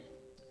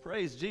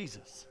Praise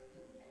Jesus.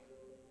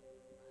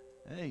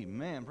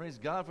 Amen. Praise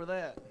God for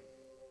that.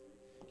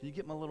 Can you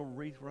get my little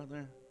wreath right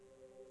there?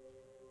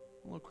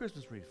 A little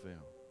Christmas wreath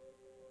fell.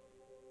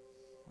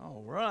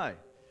 All right.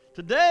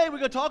 Today we're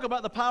going to talk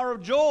about the power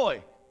of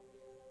joy.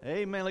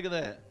 Amen. Look at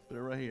that. Put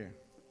it right here.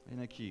 Ain't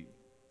that cute?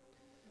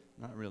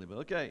 Not really, but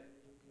okay.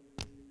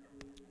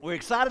 We're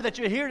excited that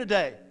you're here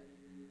today.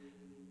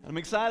 I'm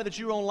excited that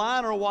you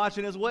online are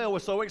watching as well. We're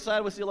so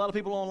excited. We see a lot of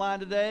people online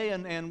today,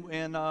 and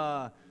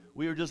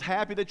we are just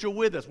happy that you're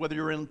with us, whether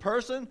you're in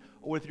person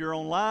or if you're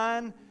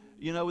online.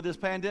 You know, with this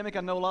pandemic,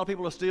 I know a lot of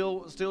people are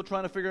still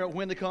trying to figure out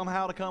when to come,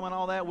 how to come, and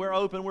all that. We're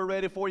open. We're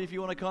ready for you if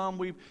you want to come.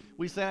 We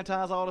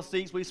sanitize all the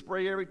seats. We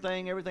spray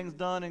everything. Everything's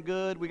done and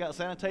good. We got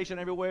sanitation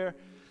everywhere.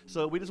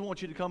 So we just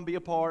want you to come be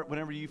a part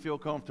whenever you feel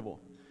comfortable.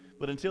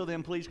 But until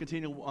then, please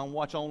continue to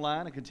watch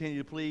online and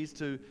continue, please,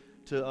 to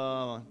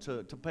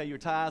pay your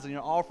tithes and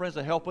your offerings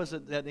to help us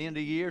at the end of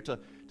the year to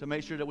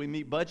make sure that we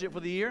meet budget for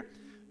the year.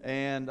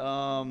 And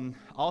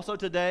also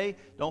today,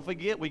 don't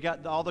forget, we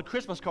got all the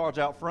Christmas cards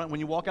out front. When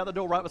you walk out the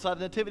door right beside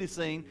the nativity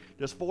scene,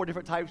 there's 4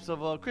 different types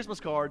of Christmas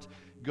cards.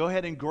 Go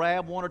ahead and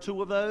grab 1 or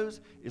 2 of those.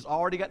 It's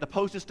already got the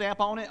postage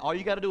stamp on it. All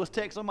you got to do is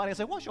text somebody and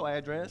say, what's your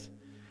address?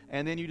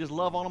 And then you just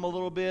love on them a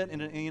little bit,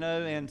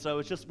 and so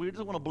we just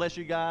want to bless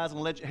you guys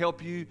and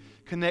help you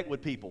connect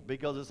with people,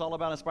 because it's all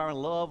about inspiring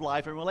love,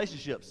 life, and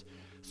relationships.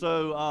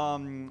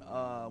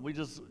 So we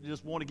just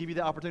want to give you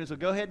the opportunity. So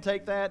go ahead and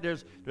take that.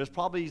 There's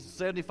probably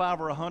 75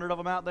 or 100 of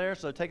them out there.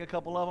 So take a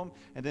couple of them,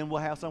 and then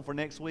we'll have some for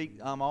next week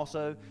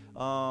also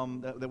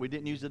that we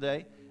didn't use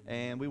today.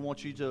 And we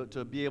want you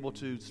to be able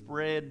to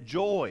spread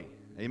joy.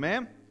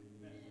 Amen?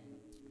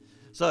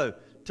 So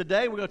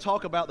today we're going to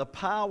talk about the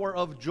power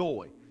of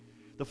joy.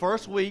 The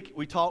first week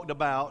we talked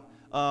about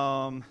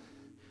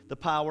the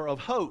power of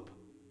hope.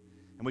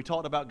 And we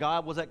talked about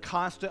God was that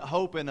constant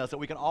hope in us, that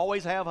we can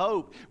always have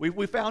hope.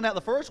 We found out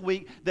the first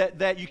week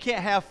that you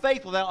can't have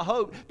faith without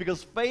hope,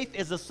 because faith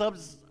is the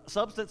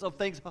substance of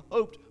things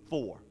hoped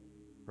for,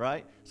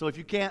 right? So if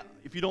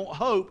you don't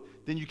hope,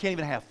 then you can't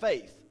even have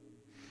faith.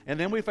 And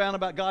then we found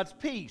about God's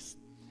peace,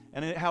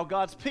 and how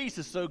God's peace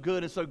is so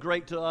good and so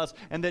great to us,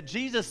 and that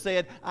Jesus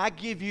said, I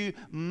give you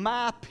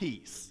my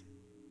peace.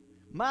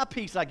 My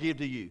peace I give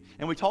to you.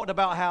 And we talked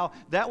about how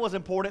that was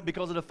important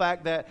because of the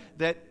fact that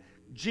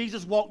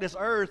Jesus walked this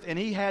earth, and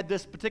he had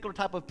this particular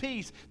type of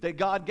peace that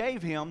God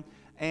gave him,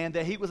 and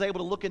that he was able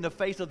to look in the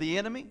face of the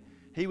enemy.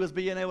 He was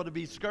being able to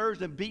be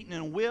scourged and beaten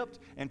and whipped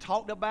and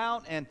talked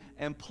about and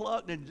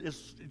plucked and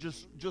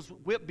just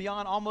whipped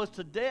beyond almost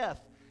to death.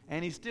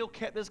 And he still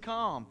kept his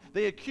calm.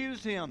 They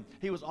accused him.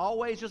 He was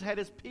always just had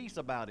his peace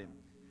about him.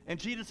 And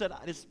Jesus said,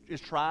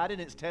 it's tried and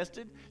it's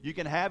tested. You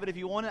can have it if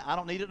you want it. I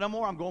don't need it no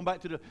more. I'm going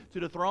back to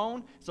the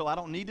throne, so I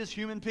don't need this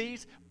human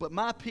peace. But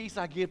my peace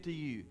I give to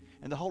you.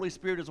 And the Holy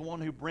Spirit is the one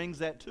who brings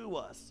that to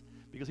us,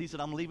 because he said,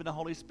 I'm leaving the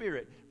Holy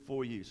Spirit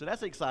for you. So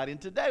that's exciting.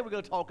 Today we're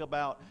going to talk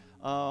about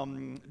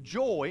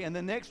joy, and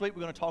then next week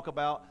we're going to talk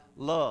about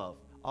love.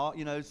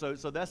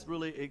 So that's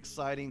really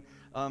exciting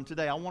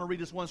today. I want to read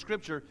this one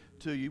scripture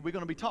to you. We're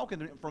going to be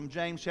talking from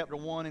James chapter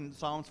 1 and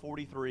Psalms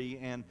 43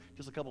 and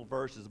just a couple of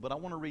verses. But I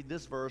want to read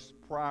this verse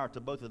prior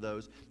to both of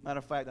those. Matter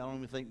of fact, I don't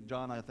even think,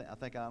 John, I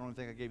don't even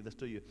think I gave this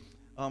to you.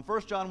 1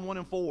 John 1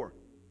 and 4.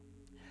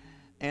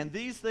 And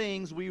these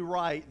things we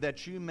write that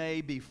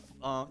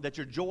that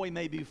your joy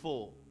may be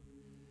full.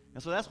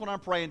 And so that's what I'm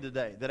praying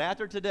today. That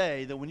after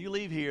today, that when you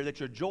leave here, that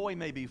your joy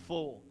may be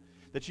full.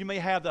 That you may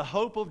have the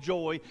hope of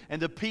joy and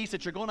the peace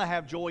that you're going to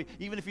have joy,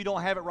 even if you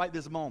don't have it right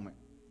this moment.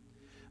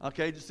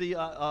 Okay, see,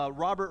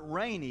 Robert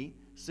Rainey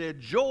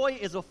said, joy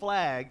is a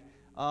flag.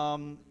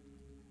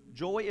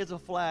 Joy is a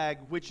flag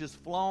which is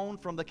flown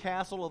from the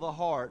castle of the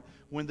heart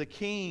when the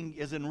king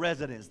is in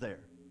residence there.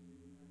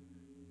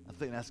 I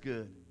think that's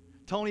good.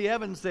 Tony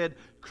Evans said,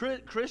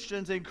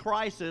 Christians in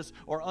crisis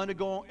are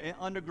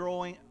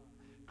undergoing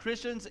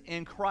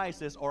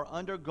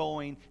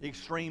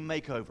extreme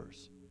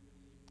makeovers.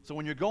 So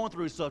when you're going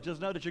through stuff,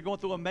 just know that you're going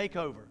through a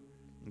makeover,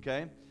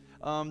 okay?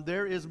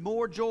 There is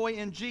more joy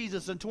in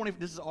Jesus than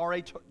this is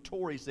R.A.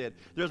 Torrey said,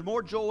 there's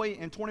more joy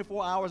in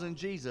 24 hours in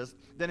Jesus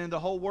than in the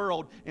whole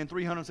world in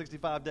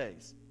 365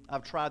 days.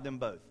 I've tried them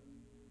both.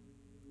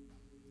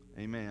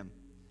 Amen.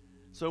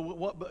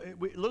 So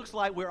it looks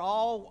like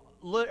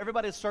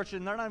everybody's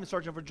searching. They're not even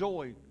searching for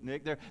joy,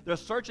 Nick. They're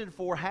searching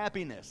for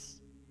happiness.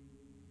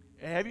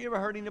 Have you ever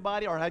heard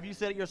anybody, or have you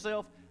said it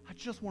yourself? I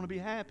just want to be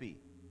happy.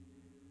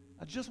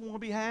 I just want to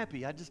be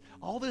happy. I just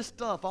want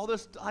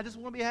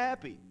to be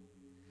happy.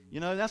 You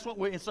know, that's what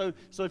so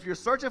if you're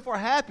searching for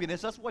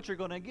happiness, that's what you're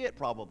going to get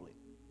probably.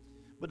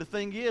 But the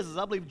thing is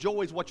I believe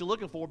joy is what you're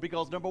looking for,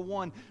 because number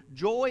one,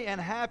 joy and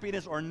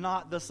happiness are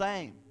not the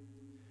same.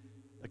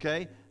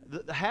 Okay?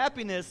 The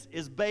happiness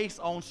is based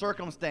on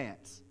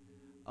circumstance.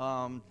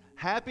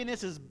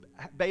 Happiness is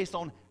based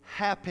on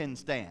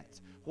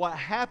happenstance. What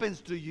happens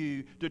to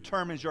you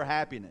determines your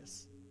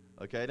happiness.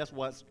 Okay? That's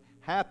what's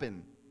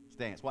happenstance.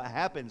 What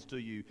happens to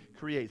you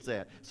creates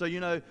that. So,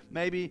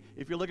 maybe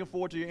if you're looking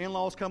forward to your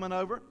in-laws coming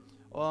over,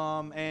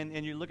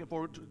 and you're looking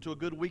forward to a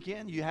good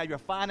weekend. You have your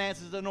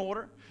finances in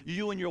order.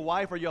 You and your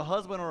wife or your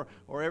husband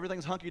or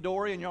everything's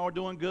hunky-dory and y'all are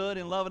doing good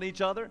and loving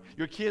each other.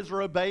 Your kids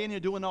are obeying. You're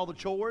doing all the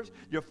chores.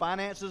 Your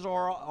finances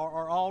are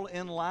all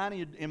in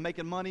line and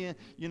making money,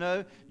 you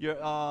know.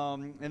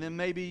 And then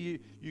maybe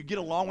you get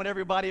along with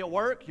everybody at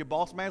work. Your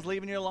boss man's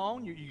leaving you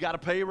alone. You got a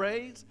pay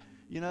raise,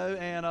 you know,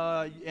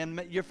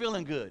 and you're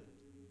feeling good.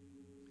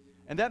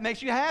 And that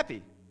makes you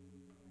happy.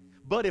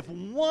 But if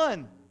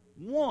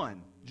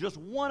just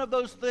one of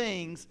those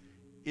things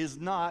is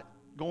not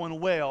going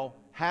well,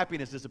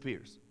 happiness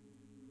disappears.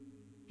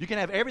 You can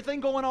have everything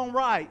going on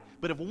right,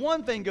 but if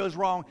one thing goes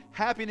wrong,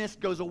 happiness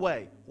goes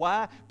away.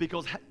 Why?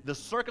 Because the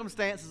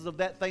circumstances of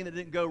that thing that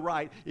didn't go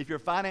right, if your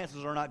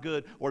finances are not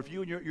good, or if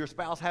you and your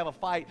spouse have a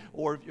fight,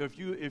 or if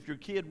your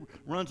kid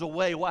runs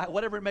away,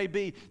 whatever it may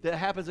be that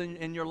happens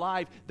in your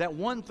life, that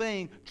one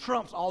thing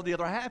trumps all the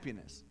other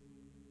happiness.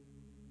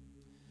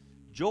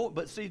 Joy,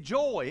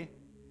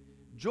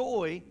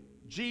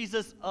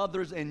 Jesus,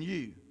 others, and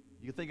you.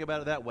 You can think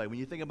about it that way. When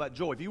you think about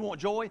joy, if you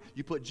want joy,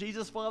 you put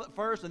Jesus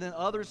first, and then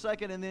others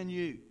second, and then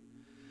you.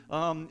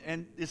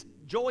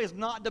 Joy is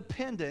not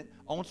dependent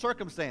on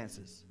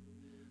circumstances.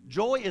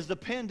 Joy is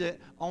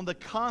dependent on the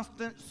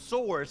constant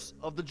source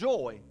of the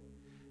joy.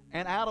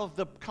 And out of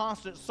the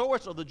constant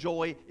source of the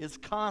joy is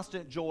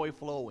constant joy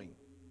flowing.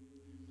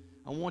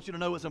 I want you to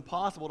know it's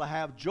impossible to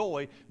have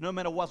joy no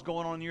matter what's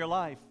going on in your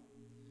life.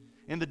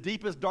 In the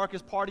deepest,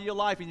 darkest part of your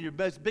life, in your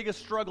biggest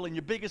struggle, in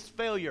your biggest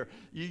failure,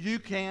 you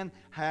can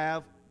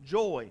have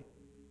joy.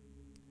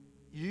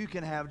 You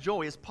can have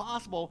joy. It's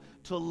possible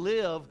to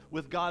live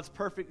with God's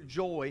perfect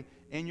joy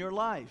in your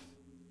life.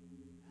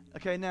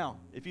 Okay, now,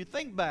 if you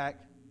think back,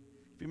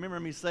 if you remember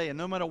me saying,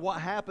 no matter what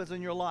happens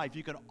in your life,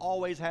 you can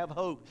always have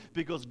hope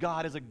because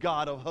God is a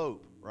God of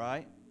hope,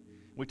 right?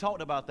 We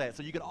talked about that.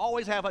 So you can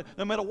always have hope.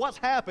 No matter what's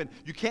happened,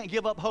 you can't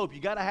give up hope.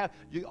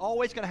 You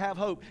always going to have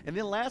hope. And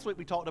then last week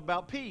we talked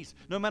about peace.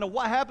 No matter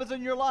what happens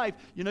in your life,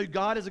 you know,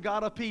 God is a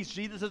God of peace.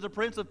 Jesus is a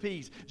Prince of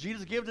Peace.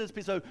 Jesus gives us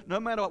peace. So no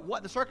matter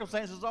what the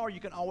circumstances are, you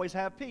can always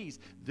have peace.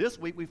 This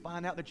week we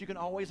find out that you can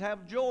always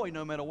have joy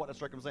no matter what the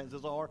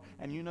circumstances are.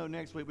 And you know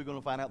next week we're going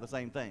to find out the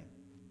same thing.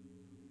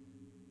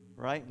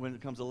 Right? When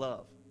it comes to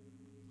love.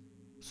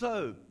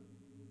 So,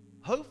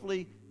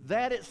 hopefully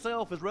that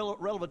itself is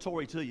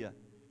revelatory to you.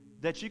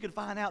 That you can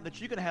find out that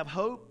you can have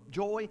hope,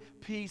 joy,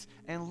 peace,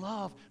 and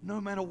love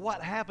no matter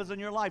what happens in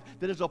your life.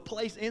 That there's a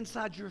place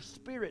inside your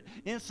spirit,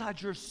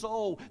 inside your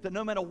soul, that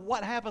no matter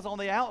what happens on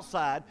the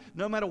outside,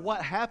 no matter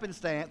what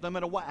happenstance, no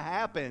matter what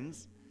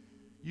happens,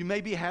 you may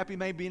be happy,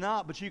 maybe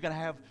not, but you can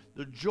have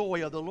the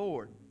joy of the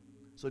Lord.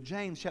 So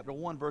James chapter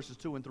 1, verses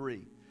 2 and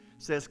 3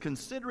 says,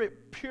 consider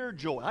it pure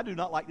joy. I do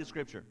not like this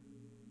scripture.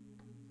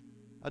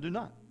 I do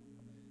not.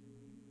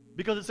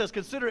 Because it says,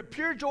 consider it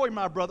pure joy,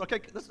 my brother. Okay,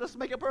 let's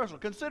make it personal.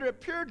 Consider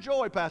it pure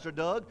joy, Pastor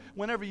Doug,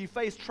 whenever you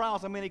face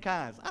trials of many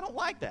kinds. I don't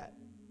like that.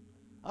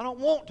 I don't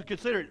want to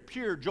consider it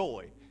pure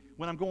joy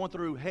when I'm going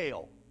through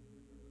hell.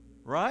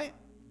 Right?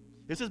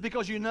 It says,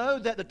 because you know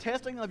that the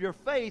testing of your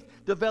faith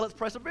develops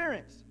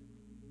perseverance.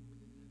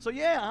 So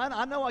yeah,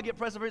 I know I get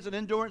perseverance and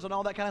endurance and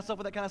all that kind of stuff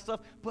with that kind of stuff.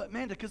 But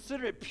man, to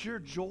consider it pure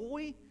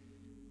joy?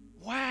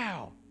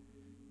 Wow.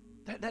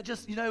 That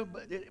just, you know,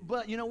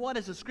 but you know what?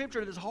 It's a scripture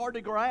that is hard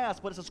to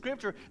grasp, but it's a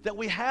scripture that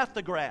we have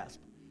to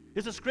grasp.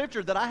 It's a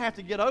scripture that I have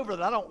to get over,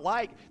 that I don't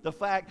like the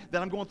fact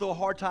that I'm going through a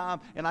hard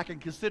time and I can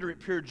consider it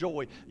pure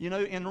joy. You know,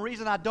 and the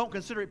reason I don't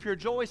consider it pure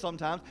joy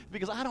sometimes is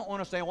because I don't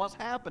understand what's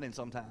happening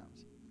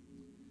sometimes.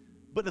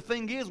 But the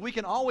thing is, we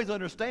can always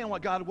understand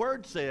what God's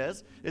word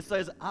says. It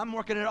says, I'm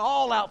working it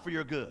all out for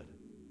your good.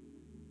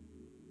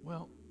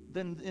 Well,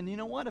 then, and you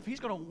know what? If he's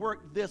going to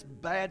work this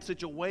bad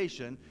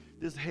situation,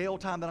 this hell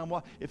time that I'm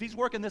walking, if he's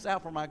working this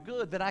out for my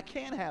good, then I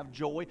can have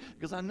joy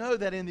because I know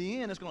that in the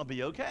end it's going to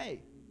be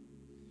okay.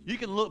 You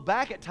can look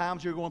back at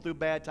times you're going through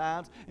bad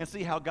times and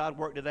see how God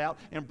worked it out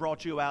and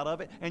brought you out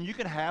of it, and you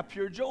can have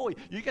pure joy.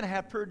 You can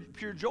have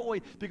pure joy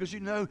because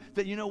you know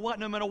that, you know what,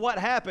 no matter what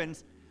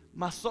happens,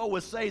 my soul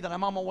is saved and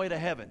I'm on my way to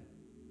heaven.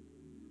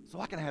 So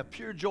I can have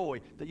pure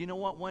joy that, you know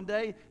what, one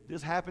day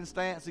this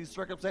happenstance, these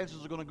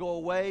circumstances are going to go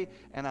away,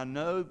 and I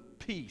know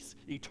peace,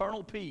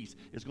 eternal peace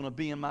is going to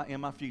be in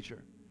my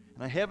future.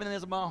 And heaven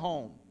is my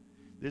home.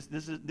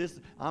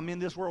 I'm in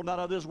this world, not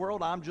of this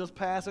world. I'm just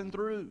passing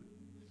through.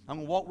 I'm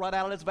going to walk right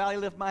out of this valley,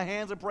 lift my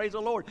hands, and praise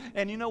the Lord.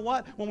 And you know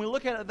what? When we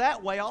look at it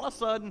that way, all of a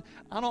sudden,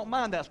 I don't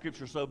mind that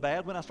scripture so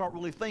bad when I start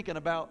really thinking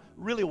about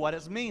really what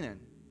it's meaning.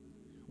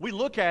 We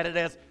look at it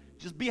as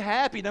just be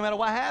happy no matter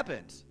what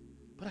happens.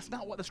 But that's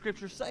not what the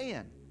scripture's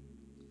saying.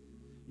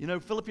 You know,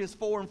 Philippians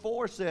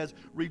 4:4 says,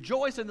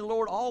 rejoice in the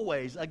Lord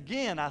always.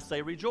 Again, I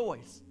say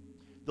rejoice.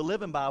 The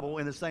Living Bible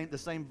in the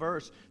same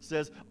verse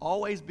says,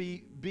 always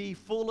be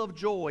full of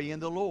joy in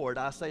the Lord.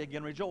 I say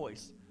again,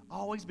 rejoice.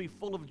 Always be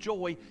full of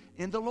joy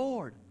in the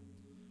Lord.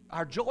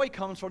 Our joy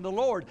comes from the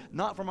Lord,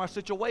 not from our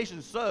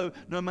situation. So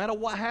no matter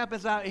what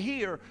happens out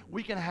here,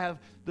 we can have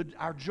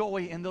our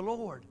joy in the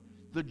Lord.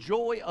 The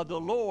joy of the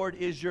Lord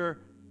is your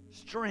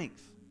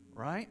strength,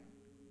 right?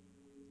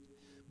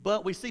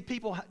 But we see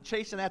people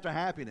chasing after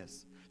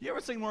happiness. You ever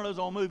seen one of those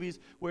old movies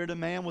where the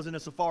man was in a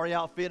safari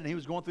outfit and he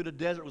was going through the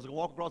desert, was going to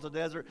walk across the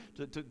desert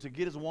to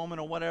get his woman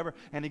or whatever,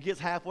 and he gets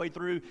halfway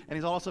through and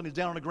he's all of a sudden he's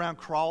down on the ground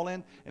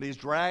crawling and he's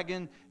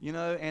dragging,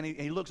 and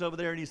he looks over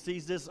there and he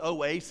sees this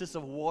oasis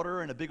of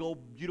water and a big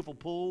old beautiful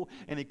pool,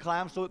 and he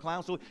climbs to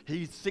it.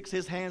 He sticks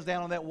his hands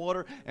down on that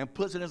water and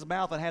puts it in his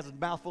mouth and has his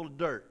mouth full of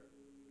dirt.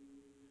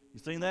 You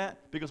seen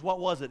that? Because what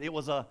was it? It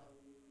was a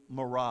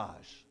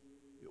mirage.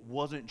 It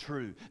wasn't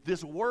true.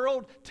 This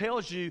world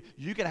tells you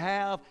you can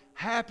have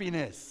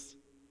happiness,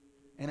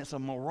 and it's a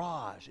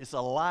mirage. It's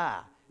a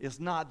lie. It's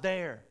not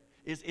there.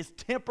 It's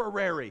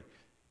temporary.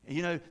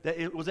 That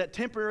it was that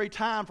temporary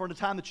time from the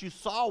time that you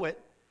saw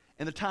it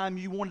and the time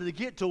you wanted to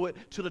get to it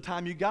to the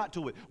time you got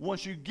to it.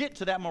 Once you get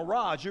to that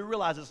mirage, you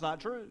realize it's not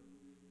true.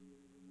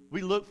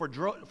 We look for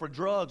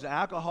drugs, and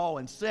alcohol,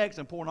 and sex,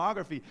 and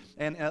pornography,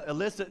 and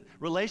illicit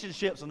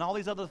relationships, and all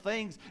these other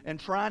things, and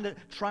trying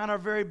our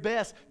very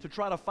best to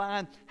try to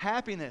find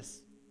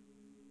happiness.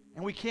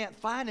 And we can't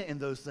find it in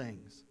those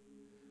things.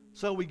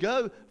 So we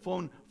go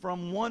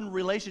from one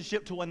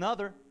relationship to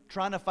another,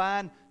 trying to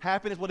find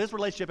happiness. Well, this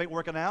relationship ain't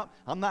working out.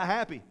 I'm not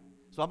happy,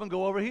 so I'm going to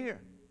go over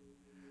here.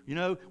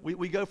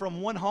 We go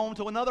from one home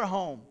to another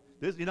home.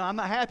 I'm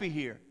not happy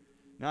here.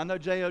 Now, I know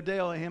Jay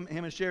O'Dell, him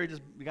and Sherry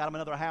just got him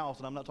another house,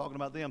 and I'm not talking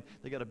about them.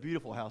 They got a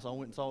beautiful house. I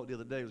went and saw it the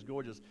other day. It was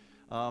gorgeous.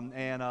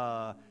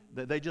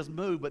 They just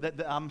moved,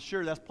 but I'm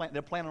sure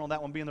they're planning on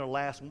that one being their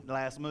last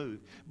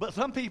move. But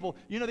some people,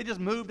 they just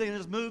move. They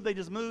just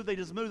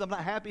move. I'm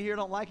not happy here. I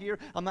don't like it here.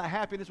 I'm not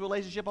happy in this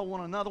relationship. I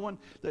want another one.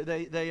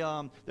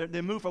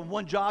 They move from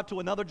one job to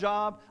another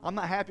job. I'm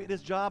not happy at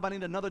this job. I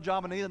need another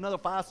job. I need another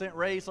 5-cent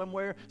raise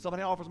somewhere.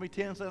 Somebody offers me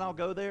 10 cents, I'll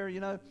go there,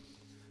 I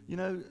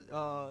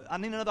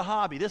need another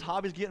hobby. This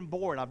hobby's getting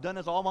boring. I've done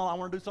this all my life. I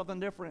want to do something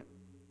different.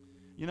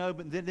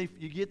 But then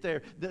you get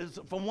there.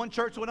 From one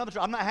church to another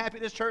church. I'm not happy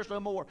at this church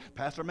no more.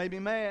 Pastor made me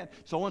mad.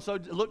 So-and-so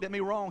looked at me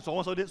wrong.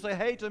 So-and-so didn't say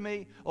hey to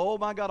me. Oh,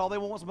 my God, all they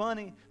want is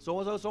money.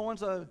 So-and-so,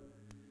 so-and-so.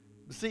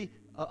 But see,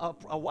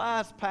 a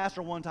wise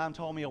pastor one time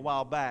told me a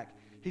while back,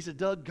 he said,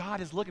 Doug,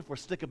 God is looking for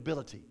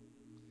stickability.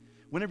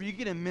 Whenever you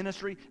get in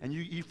ministry and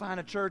you find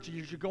a church that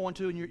you're going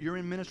to and you're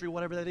in ministry,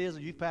 whatever that is,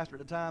 a youth pastor at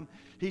the time,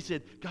 he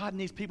said, God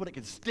needs people that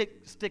can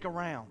stick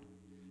around.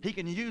 He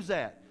can use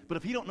that. But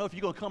if he don't know if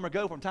you're going to come or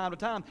go from time to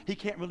time, he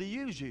can't really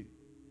use you.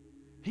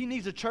 He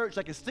needs a church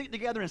that can stick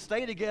together and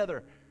stay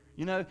together.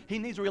 He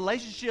needs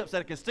relationships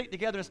that can stick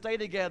together and stay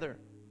together.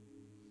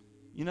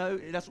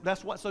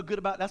 That's what's so good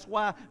about. That's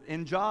why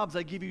in jobs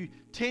they give you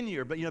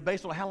tenure, but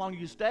based on how long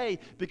you stay,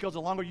 because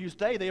the longer you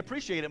stay, they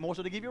appreciate it more,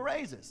 so they give you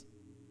raises.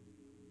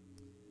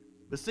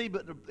 But see,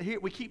 here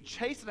we keep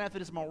chasing after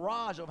this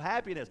mirage of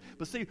happiness.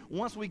 But see,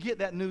 once we get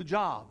that new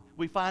job,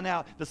 we find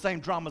out the same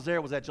drama's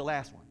there was at your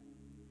last one.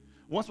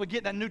 Once we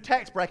get that new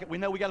tax bracket, we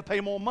know we got to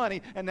pay more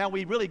money, and now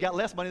we really got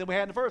less money than we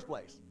had in the first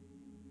place.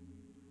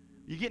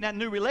 You get in that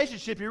new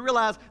relationship, you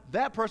realize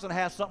that person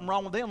has something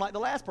wrong with them like the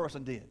last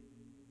person did.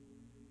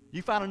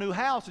 You find a new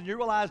house, and you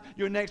realize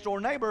your next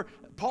door neighbor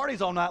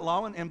parties all night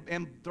long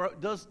and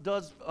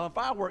does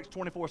fireworks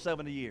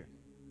 24/7 a year.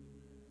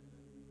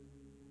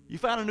 You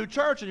find a new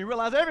church and you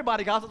realize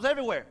everybody gossips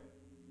everywhere,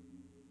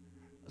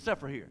 except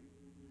for here.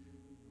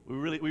 We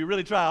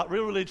really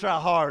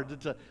try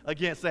hard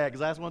against that,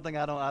 because that's one thing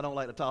I don't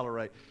like to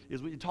tolerate. Is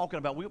what you're talking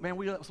about.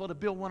 We sort of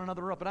build one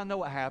another up, and I know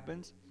what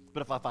happens.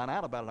 But if I find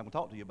out about it, I'm going to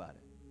talk to you about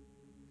it,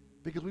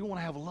 because we want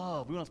to have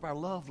love. We want to inspire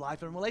love,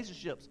 life, and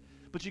relationships.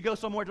 But you go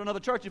somewhere to another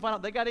church, you find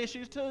out they got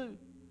issues too.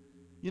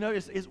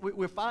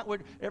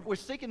 We're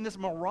seeking this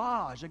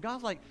mirage, and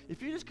God's like,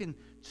 if you just can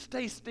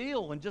stay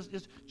still and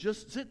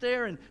just sit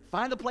there and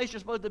find the place you're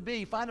supposed to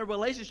be, find the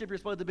relationship you're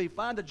supposed to be,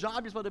 find the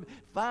job you're supposed to be,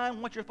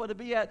 find what you're supposed to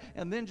be at,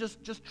 and then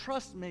just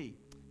trust me.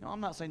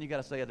 I'm not saying you got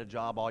to stay at a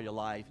job all your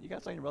life. You got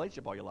to stay in a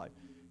relationship all your life,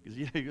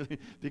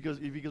 because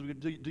we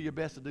do your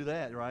best to do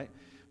that, right?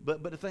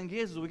 But the thing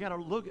is we got to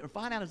look and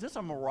find out: is this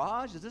a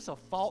mirage? Is this a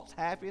false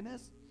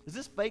happiness? Is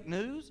this fake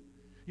news?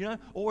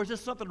 Or is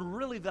this something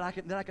really that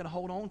I can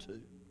hold on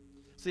to?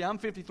 See, I'm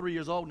 53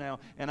 years old now,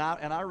 and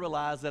I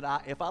realize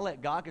that if I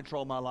let God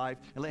control my life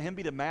and let Him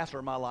be the master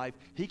of my life,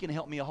 He can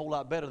help me a whole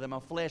lot better than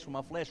my flesh when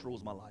my flesh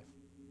rules my life.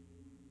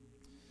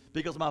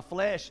 Because my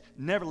flesh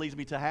never leads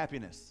me to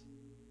happiness.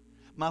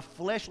 My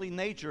fleshly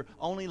nature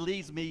only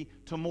leads me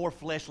to more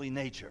fleshly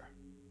nature.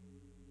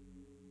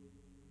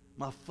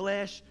 My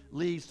flesh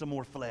leads to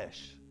more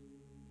flesh,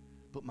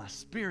 but my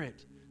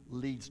spirit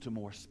leads to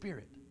more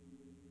spirit.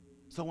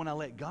 So when I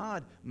let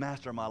God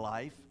master my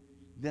life,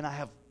 then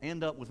I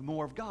end up with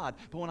more of God.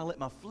 But when I let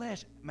my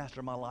flesh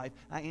master my life,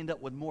 I end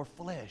up with more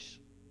flesh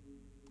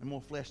and more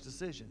flesh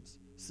decisions,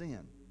 sin.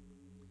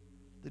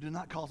 They do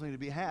not cause me to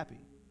be happy.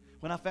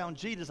 When I found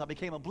Jesus, I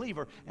became a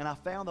believer, and I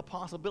found the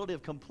possibility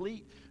of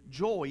complete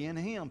joy in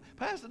Him.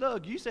 Pastor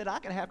Doug, you said I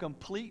can have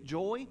complete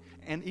joy,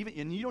 and you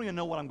don't even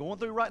know what I'm going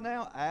through right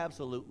now?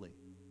 Absolutely.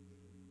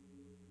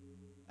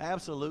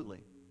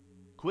 Absolutely.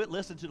 Quit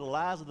listening to the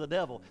lies of the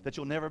devil that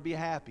you'll never be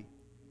happy.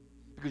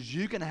 Because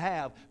you can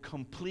have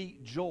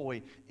complete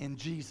joy in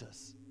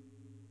Jesus.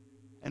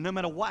 And no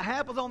matter what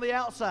happens on the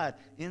outside,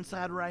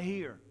 inside right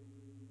here.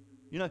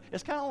 You know,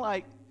 it's kind of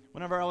like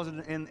whenever I was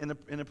in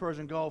the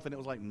Persian Gulf and it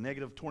was like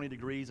negative 20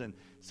 degrees and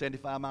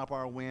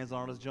 75-mile-per-hour winds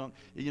and all this junk.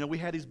 You know, we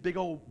had these big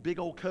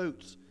old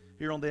coats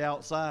here on the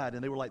outside,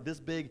 and they were like this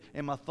big,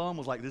 and my thumb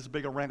was like this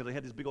big around because they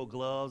had these big old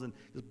gloves and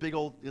this big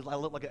old, I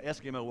looked like an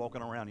Eskimo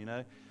walking around, you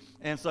know.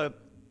 And so,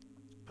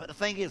 but the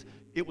thing is,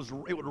 it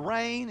would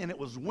rain, and it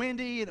was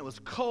windy, and it was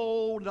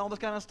cold, and all this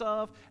kind of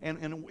stuff,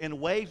 and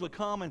waves would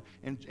come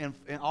and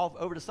off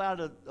over the side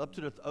up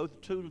to the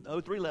 02,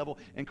 03 level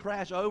and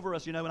crash over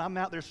us, you know, and I'm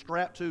out there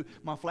strapped to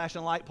my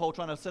flashing light pole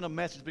trying to send a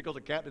message because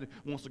the captain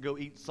wants to go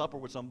eat supper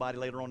with somebody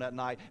later on that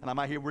night, and I'm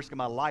out here risking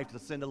my life to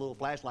send a little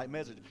flashlight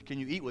message. Can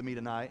you eat with me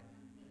tonight?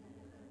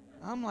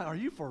 I'm like, are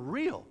you for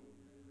real?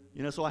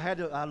 You know, so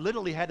I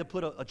literally had to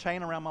put a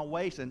chain around my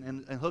waist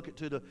and hook it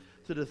to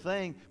the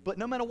thing. But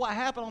no matter what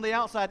happened on the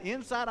outside,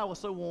 inside I was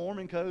so warm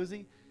and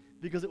cozy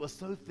because it was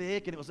so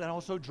thick and it was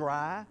also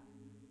dry.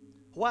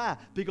 Why?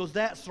 Because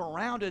that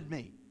surrounded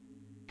me.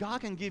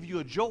 God can give you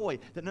a joy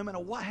that no matter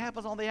what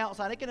happens on the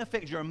outside, it can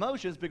affect your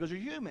emotions because you're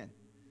human.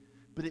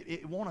 But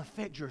it won't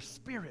affect your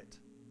spirit.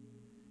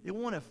 It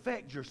won't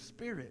affect your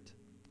spirit.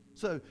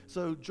 So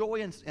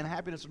joy and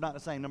happiness are not the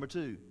same. Number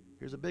 2,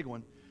 here's a big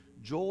one.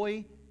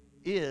 Joy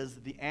is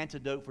the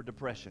antidote for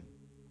depression.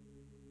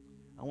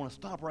 I want to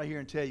stop right here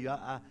and tell you,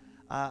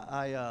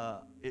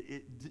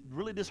 it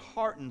really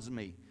disheartens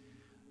me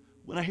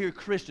when I hear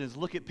Christians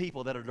look at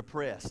people that are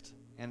depressed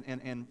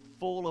and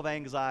full of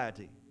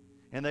anxiety.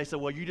 And they say,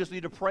 well, you just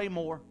need to pray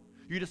more.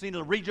 You just need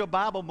to read your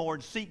Bible more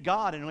and seek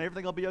God and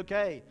everything will be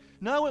okay.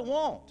 No, it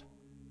won't.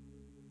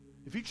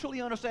 If you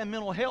truly understand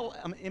mental health,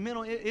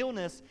 mental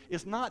illness,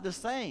 it's not the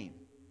same.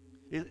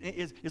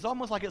 It's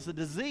almost like it's a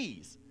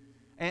disease.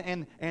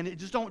 And it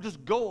just don't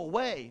just go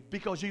away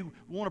because you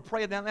want to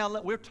pray it down.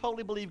 Now, we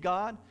totally believe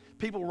God.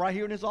 People right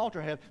here in this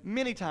altar have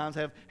many times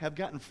have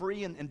gotten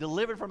free and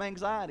delivered from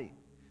anxiety.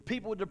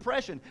 People with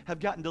depression have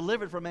gotten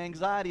delivered from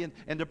anxiety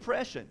and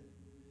depression.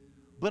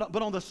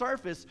 But on the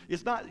surface,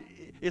 it's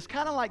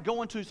kind of like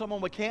going to someone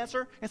with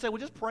cancer and say, well,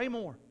 just pray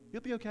more.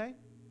 You'll be okay.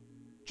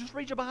 Just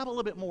read your Bible a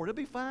little bit more. It'll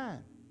be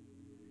fine.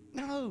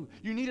 No,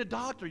 you need a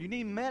doctor. You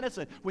need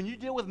medicine. When you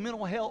deal with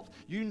mental health,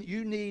 you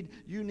need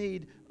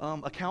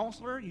a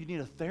counselor. You need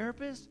a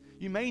therapist.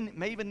 You may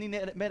even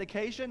need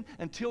medication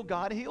until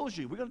God heals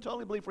you. We're going to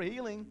totally believe for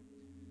healing.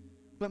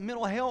 But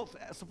mental health,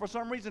 for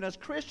some reason, as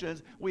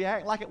Christians, we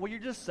act like it. Well, you're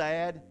just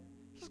sad,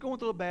 just going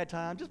through a bad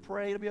time. Just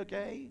pray; it'll be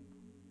okay.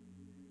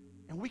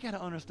 And we got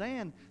to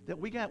understand that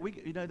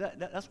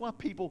that's why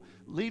people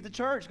leave the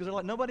church because they're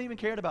like, nobody even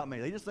cared about me.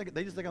 They just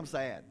think I'm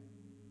sad.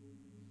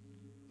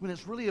 When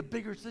it's really a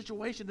bigger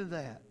situation than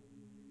that.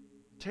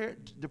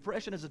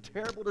 Depression is a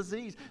terrible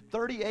disease.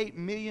 38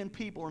 million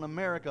people in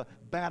America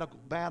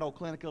battle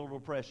clinical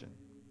depression.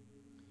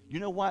 You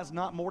know why it's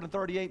not more than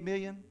 38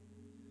 million?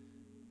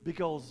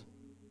 Because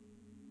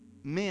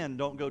men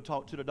don't go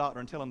talk to the doctor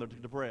and tell them they're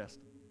depressed.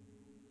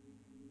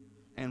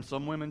 And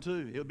some women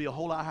too. It would be a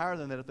whole lot higher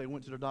than that if they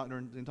went to the doctor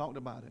and talked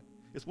about it.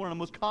 It's one of the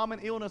most common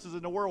illnesses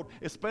in the world,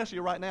 especially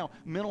right now.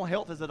 Mental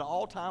health is at an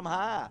all-time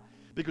high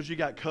because you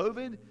got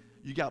COVID,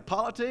 you got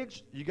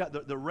politics, you got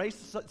the race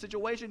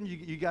situation,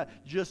 you got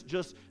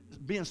just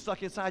being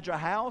stuck inside your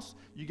house,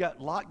 you got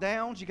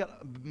lockdowns, you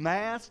got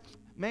masks.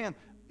 Man,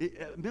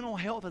 mental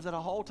health is at a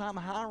all-time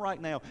high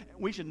right now.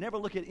 We should never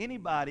look at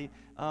anybody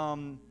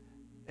and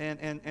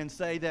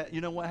say that,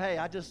 you know what, hey,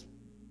 I just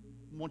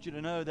want you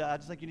to know that I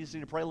just think you need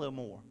to pray a little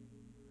more.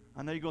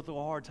 I know you go through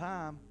a hard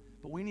time,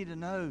 but we need to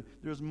know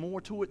there's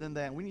more to it than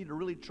that. We need to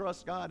really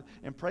trust God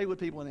and pray with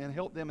people and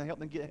help them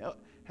get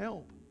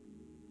help.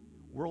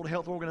 World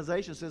Health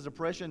Organization says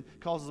depression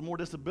causes more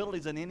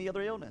disabilities than any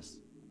other illness.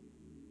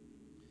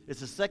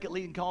 It's the second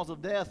leading cause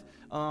of death,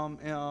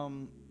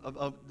 the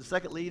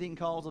second leading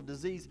cause of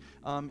disease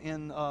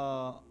in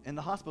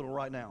the hospital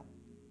right now.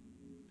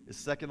 It's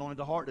second only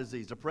to heart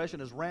disease. Depression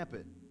is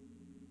rampant.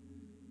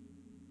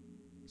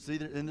 See,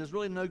 and there's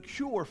really no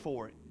cure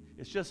for it.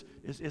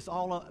 It's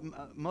all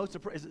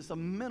it's a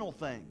mental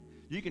thing.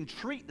 You can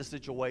treat the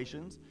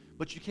situations,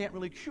 but you can't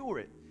really cure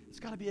it. It's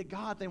got to be a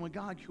God thing when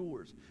God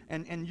cures.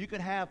 And you can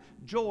have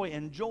joy,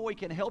 and joy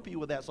can help you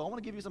with that. So I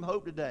want to give you some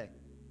hope today.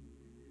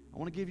 I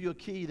want to give you a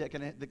key that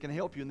can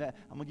help you in that.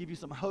 I'm going to give you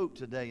some hope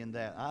today in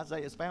that.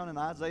 Isaiah is found in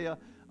Isaiah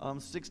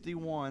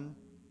 61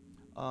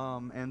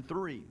 and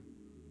 3.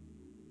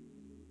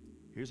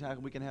 Here's how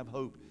we can have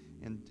hope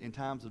in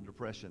times of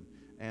depression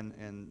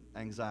and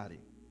anxiety.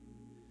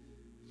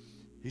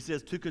 He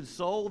says, to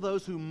console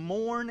those who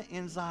mourn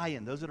in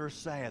Zion, those that are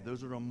sad,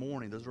 those that are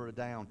mourning, those that are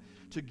down,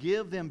 to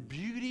give them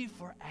beauty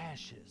for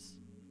ashes.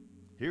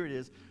 Here it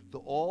is, the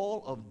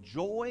oil of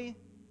joy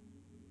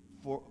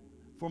for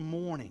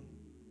mourning.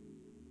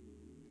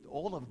 The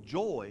oil of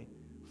joy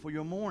for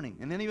your mourning.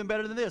 And then even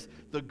better than this,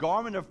 the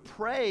garment of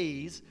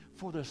praise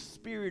for the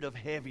spirit of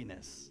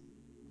heaviness.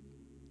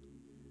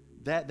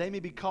 That they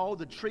may be called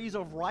the trees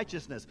of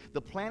righteousness,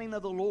 the planting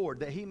of the Lord,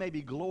 that he may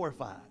be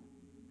glorified.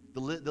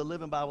 The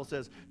Living Bible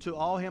says, to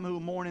all him who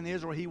mourn in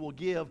Israel, he will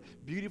give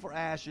beauty for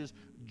ashes,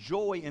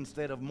 joy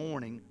instead of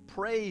mourning,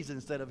 praise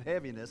instead of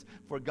heaviness,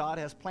 for God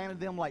has planted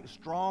them like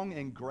strong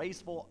and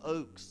graceful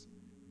oaks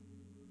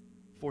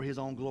for his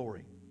own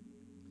glory.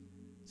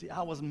 See,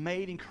 I was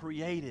made and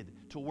created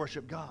to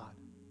worship God.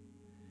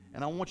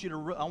 And I want you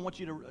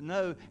to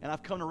know, and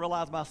I've come to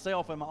realize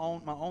myself in my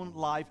own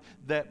life,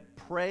 that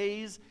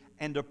praise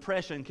and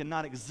depression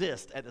cannot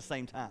exist at the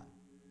same time.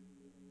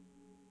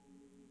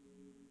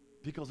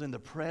 Because in the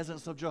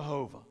presence of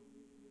Jehovah,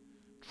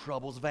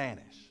 troubles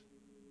vanish.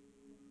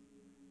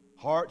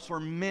 Hearts are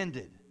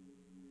mended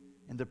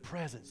in the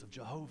presence of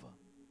Jehovah.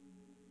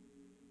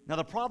 Now,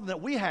 the problem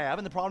that we have,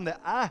 and the problem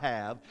that I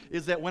have,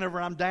 is that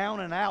whenever I'm down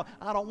and out,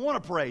 I don't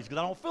want to praise because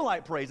I don't feel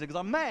like praising because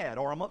I'm mad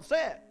or I'm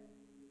upset.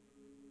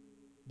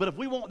 But if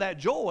we want that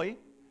joy,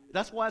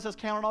 that's why it says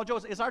count on all joy.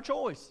 It's our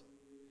choice.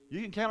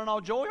 You can count on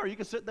all joy, or you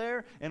can sit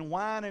there and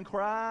whine and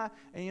cry,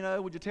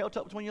 and, with your tail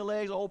tucked between your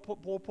legs, oh,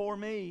 poor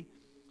me.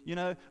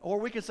 Or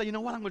we can say, you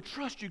know what, I'm going to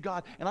trust you,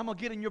 God, and I'm going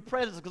to get in your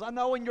presence because I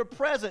know in your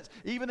presence,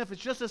 even if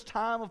it's just this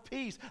time of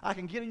peace, I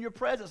can get in your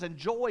presence and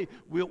joy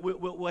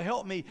will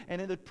help me.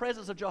 And in the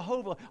presence of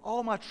Jehovah,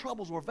 all my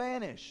troubles will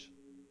vanish.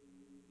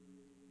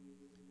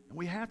 And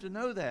we have to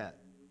know that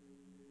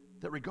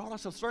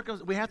regardless of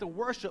circumstances, we have to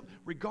worship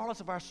regardless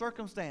of our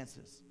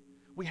circumstances.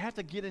 We have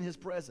to get in his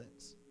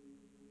presence.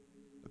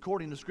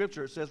 According to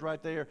Scripture, it says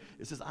right there,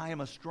 it says, I am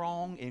a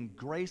strong and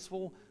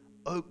graceful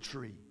oak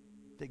tree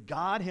that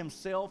God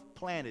himself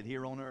planted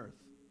here on earth.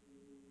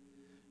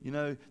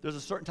 There's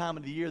a certain time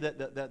of the year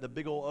that the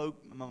big old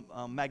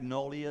oak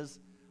magnolias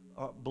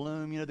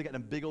bloom. They got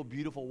them big old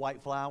beautiful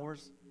white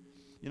flowers.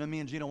 Me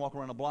and Gina walk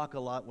around the block a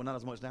lot. Well, not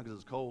as much now because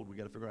it's cold. We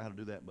got to figure out how to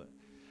do that. But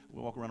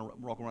we walk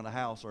around the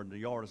house or the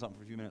yard or something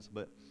for a few minutes.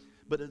 But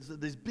it's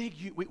these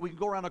big. We can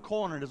go around a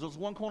corner. And there's this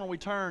one corner we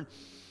turn,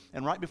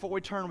 and right before we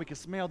turn, we can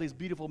smell these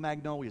beautiful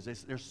magnolias.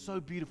 They're so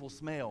beautiful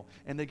smell,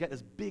 and they got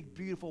this big,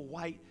 beautiful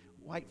white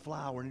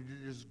flower, and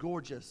it's just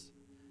gorgeous,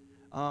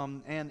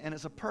 and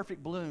it's a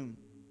perfect bloom.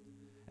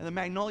 And the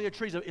magnolia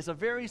tree is a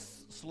very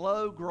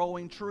slow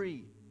growing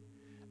tree,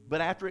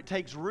 but after it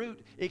takes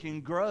root, it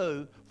can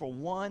grow for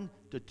 100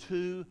 to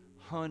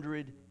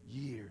 200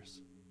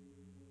 years.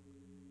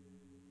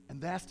 And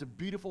that's the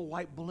beautiful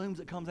white blooms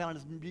that comes out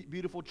of this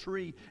beautiful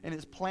tree, and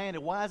it's planted.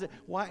 Why is it?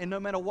 Why? And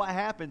no matter what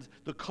happens,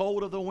 the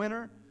cold of the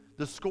winter,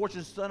 the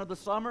scorching sun of the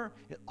summer,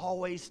 it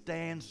always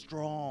stands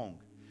strong.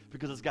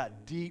 Because it's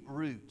got deep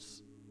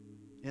roots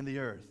in the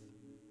earth.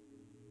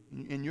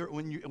 And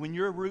when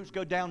your roots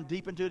go down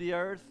deep into the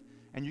earth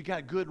and you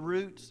got good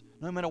roots,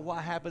 no matter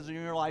what happens in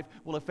your life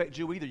will affect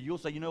you either. You'll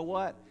say, you know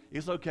what?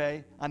 It's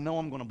okay. I know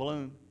I'm going to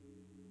bloom.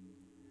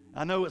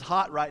 I know it's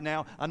hot right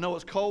now. I know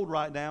it's cold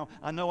right now.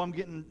 I know I'm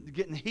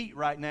getting heat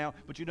right now.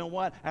 But you know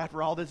what?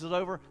 After all this is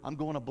over, I'm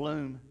going to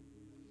bloom.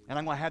 And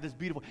I'm going to have this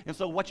beautiful. And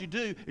so what you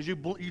do is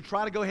you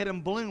try to go ahead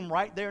and bloom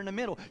right there in the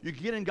middle. You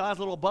get in God's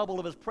little bubble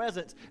of his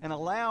presence and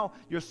allow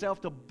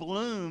yourself to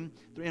bloom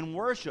in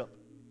worship.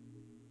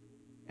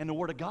 And the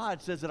Word of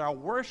God says that our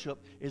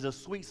worship is a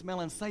sweet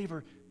smelling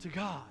savor to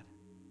God.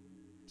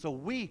 So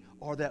we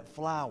are that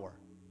flower.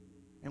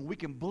 And we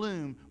can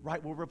bloom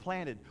right where we're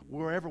planted,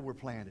 wherever we're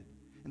planted.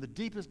 In the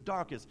deepest,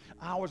 darkest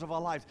hours of our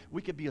lives,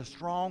 we could be a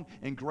strong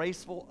and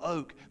graceful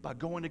oak by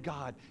going to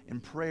God in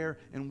prayer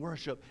and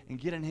worship and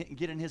get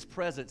in his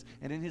presence.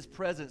 And in his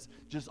presence,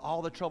 just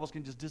all the troubles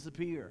can just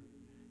disappear.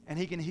 And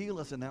he can heal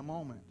us in that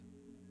moment.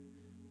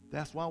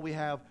 That's why we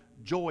have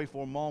joy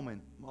for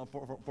mourning,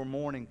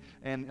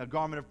 and a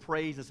garment of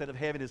praise instead of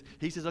heaviness.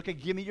 He says, okay,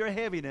 give me your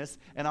heaviness,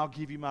 and I'll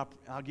give you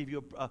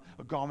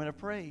a garment of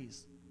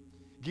praise.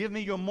 Give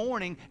me your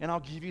mourning, and I'll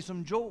give you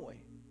some joy.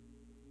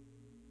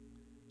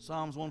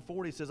 Psalms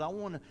 140 says,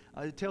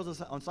 it tells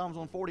us on Psalms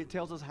 140, it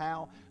tells us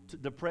how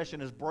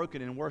depression is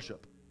broken in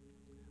worship.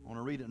 I want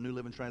to read it in New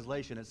Living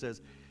Translation. It says,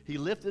 he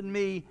lifted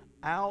me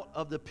out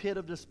of the pit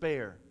of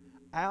despair,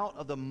 out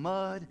of the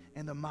mud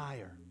and the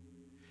mire.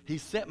 He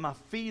set my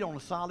feet on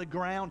solid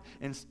ground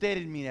and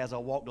steadied me as I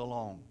walked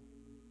along.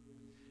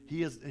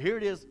 Here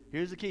it is.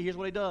 Here's the key. Here's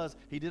what he does.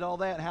 He did all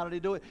that. How did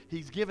he do it?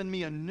 He's given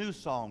me a new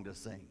song to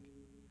sing,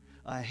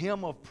 a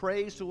hymn of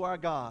praise to our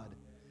God.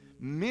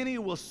 Many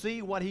will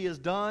see what he has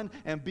done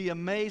and be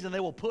amazed, and they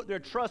will put their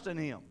trust in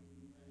him.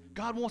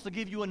 God wants to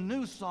give you a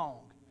new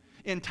song.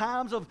 In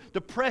times of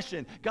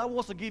depression, God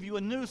wants to give you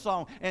a new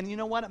song. And you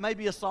know what? It may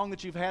be a song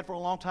that you've had for a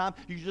long time.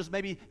 You just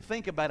maybe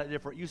think about it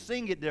different. You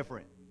sing it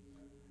different.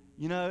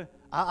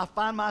 I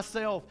find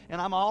myself,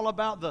 and I'm all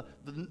about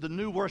the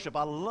new worship.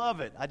 I love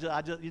it.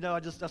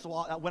 That's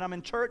what, when I'm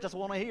in church, that's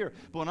what I want to hear.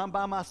 But when I'm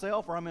by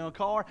myself or I'm in a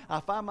car,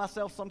 I find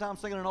myself sometimes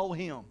singing an old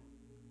hymn.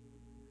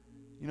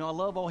 I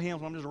love old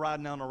hymns when I'm just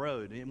riding down the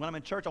road. And when I'm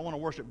in church, I want to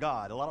worship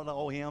God. A lot of the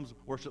old hymns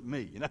worship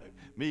me,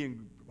 me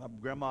and my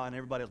grandma and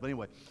everybody else. But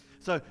anyway,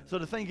 so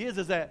the thing is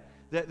that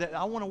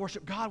I want to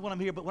worship God when I'm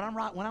here. But when I'm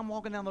riding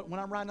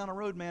down the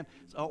road, man,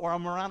 or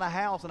I'm around a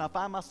house and I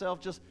find myself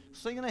just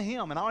singing a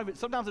hymn, and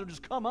sometimes it'll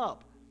just come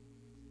up,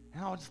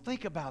 and I'll just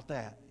think about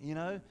that,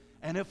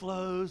 And it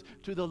flows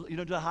to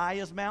the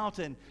highest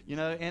mountain,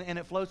 and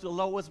it flows to the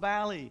lowest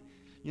valley.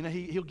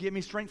 He'll give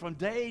me strength from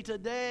day to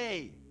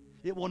day.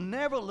 It will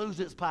never lose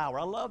its power.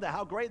 I love that.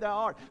 How great thou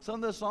art. Some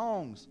of the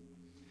songs.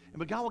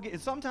 But God will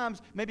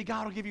sometimes maybe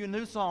God will give you a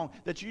new song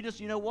that you just,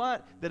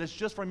 that it's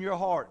just from your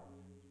heart.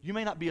 You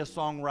may not be a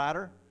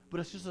songwriter,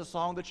 but it's just a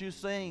song that you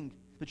sing,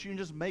 that you can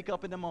just make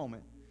up in the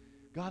moment.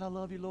 God, I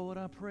love you, Lord.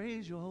 I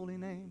praise your holy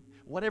name.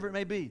 Whatever it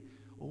may be.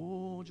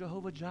 Oh,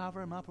 Jehovah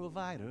Jireh, my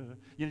provider.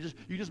 You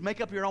just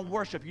make up your own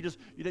worship.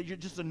 You're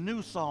just a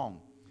new song.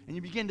 And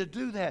you begin to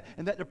do that,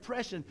 and that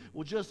depression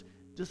will just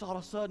all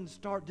of a sudden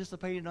start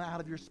dissipating out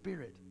of your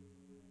spirit.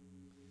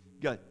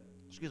 God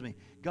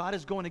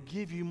is going to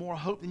give you more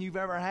hope than you've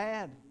ever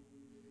had.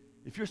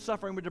 If you're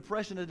suffering with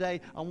depression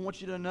today, I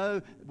want you to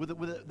know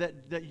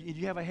that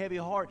you have a heavy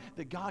heart,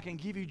 that God can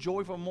give you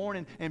joy for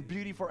mourning and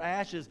beauty for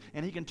ashes,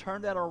 and He can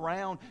turn that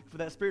around for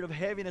that spirit of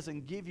heaviness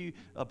and give you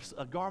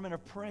a garment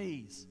of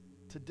praise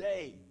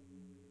today.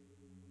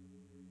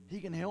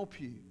 He can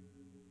help you.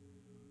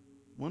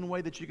 One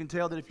way that you can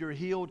tell that if you're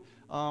healed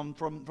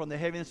from the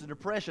heaviness and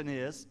depression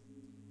is,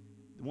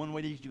 one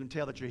way that you can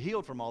tell that you're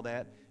healed from all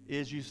that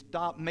is you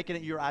stop making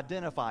it your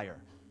identifier.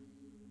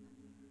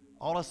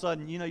 All of a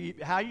sudden,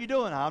 how you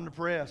doing? I'm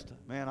depressed.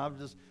 Man,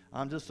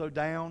 I'm just so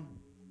down.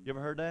 You ever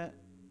heard that?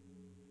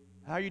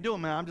 How you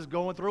doing, man? I'm just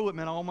going through it,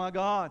 man. Oh my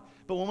God.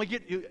 But when we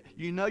get,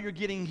 you're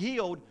getting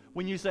healed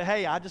when you say,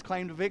 hey, I just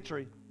claimed a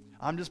victory.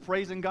 I'm just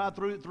praising God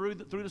through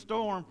the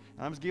storm,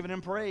 and I'm just giving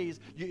Him praise.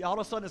 All of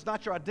a sudden, it's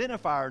not your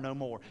identifier no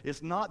more.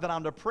 It's not that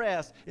I'm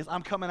depressed. It's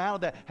I'm coming out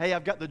of that. Hey,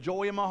 I've got the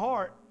joy in my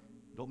heart.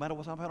 Don't matter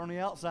what's happening on the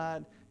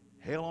outside.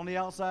 Hell on the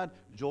outside,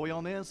 joy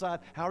on the inside.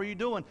 How are you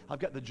doing? I've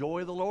got the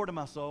joy of the Lord in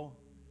my soul.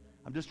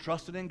 I'm just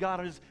trusting in God.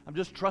 I'm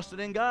just trusting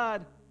in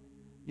God.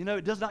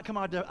 It does not come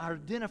out our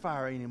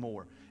identifier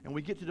anymore. And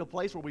we get to the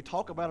place where we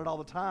talk about it all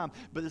the time.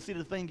 But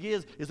the thing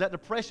is that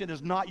depression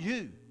is not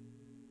you.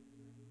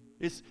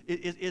 It's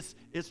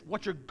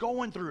what you're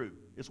going through.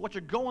 It's what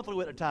you're going through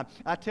at the time.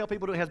 I tell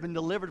people who has been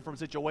delivered from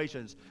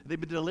situations. They've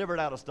been delivered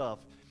out of stuff.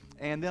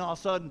 And then all of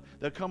a sudden,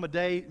 there'll come a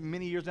day,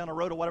 many years down the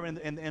road or whatever,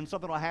 and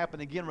something will happen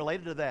again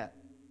related to that.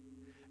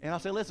 And I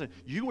say, listen,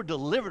 you were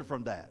delivered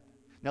from that.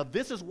 Now,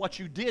 this is what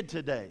you did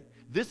today.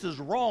 This is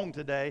wrong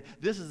today.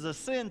 This is a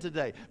sin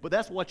today. But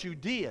that's what you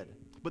did.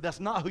 But that's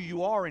not who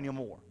you are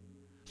anymore.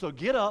 So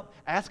get up,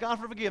 ask God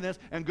for forgiveness,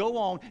 and go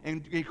on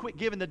and quit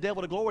giving the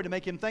devil the glory to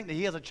make him think that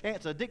he has a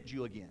chance to addict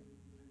you again.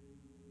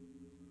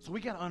 So we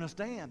got to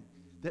understand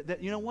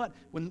that you know what?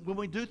 When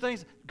we do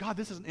things, God,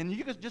 this isn't, and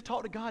you can just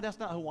talk to God, that's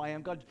not who I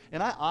am. God,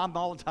 and I'm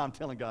all the time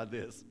telling God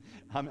this.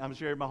 I'm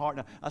sharing my heart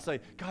now. I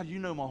say, God, you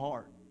know my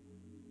heart.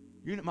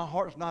 My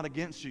heart's not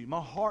against you.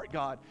 My heart,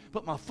 God,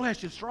 but my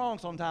flesh is strong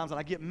sometimes, and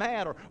I get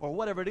mad or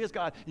whatever it is,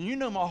 God. And you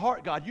know my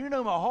heart, God. You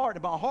know my heart,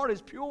 and my heart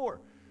is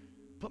pure.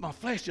 But my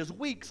flesh is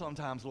weak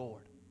sometimes,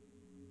 Lord.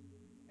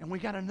 And we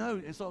got to know.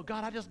 And so,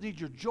 God, I just need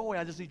your joy.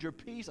 I just need your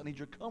peace. I need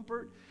your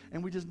comfort.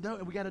 And we just know,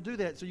 and we got to do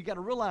that. So you got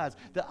to realize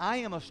that I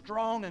am a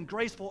strong and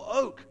graceful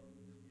oak.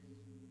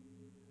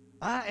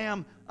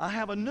 I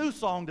have a new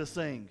song to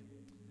sing.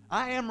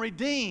 I am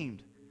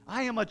redeemed.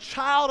 I am a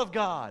child of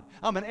God.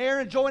 I'm an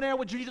heir and joint heir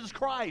with Jesus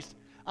Christ.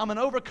 I'm an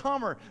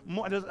overcomer.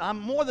 I'm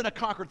more than a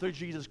conqueror through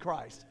Jesus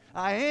Christ.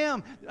 I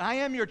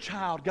am your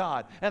child,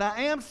 God. And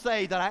I am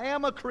saved, and I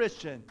am a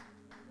Christian.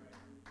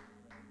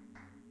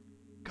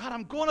 God,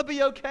 I'm going to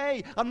be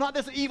okay. I'm not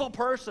this evil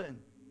person.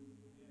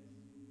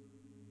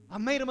 I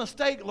made a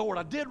mistake, Lord.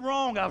 I did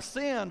wrong. I've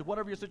sinned,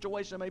 whatever your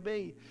situation may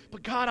be.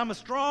 But God, I'm a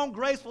strong,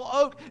 graceful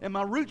oak, and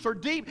my roots are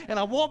deep, and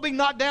I won't be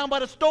knocked down by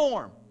the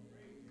storm.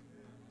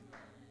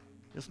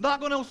 It's not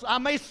going to, I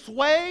may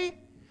sway,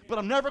 but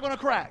I'm never going to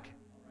crack.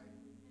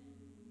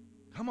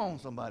 Come on,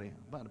 somebody.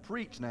 I'm about to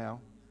preach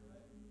now.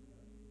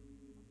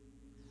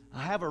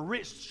 I have a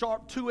rich,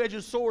 sharp,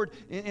 two-edged sword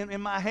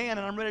in my hand,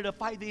 and I'm ready to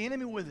fight the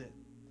enemy with it.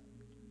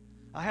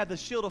 I have the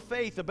shield of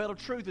faith, the belt of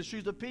truth, the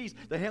shoes of peace,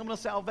 the helmet of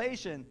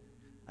salvation.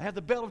 I have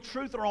the belt of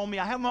truth on me.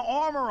 I have my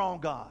armor on,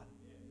 God.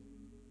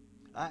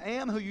 I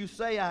am who you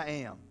say I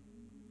am.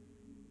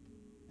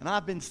 And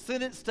I've been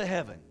sentenced to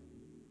heaven.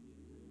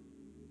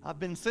 I've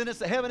been sentenced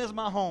to heaven as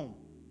my home.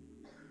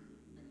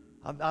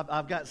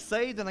 I've got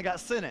saved and I got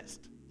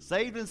sentenced.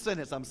 Saved and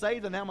sentenced. I'm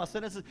saved and now my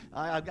sentence is,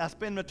 I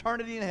spend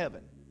eternity in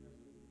heaven.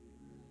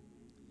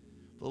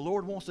 The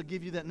Lord wants to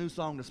give you that new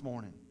song this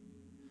morning.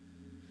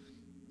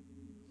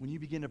 When you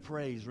begin to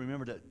praise,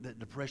 remember that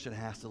depression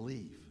has to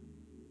leave.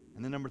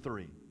 And then number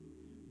 3,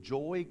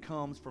 joy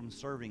comes from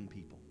serving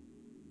people.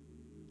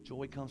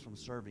 Joy comes from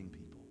serving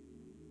people.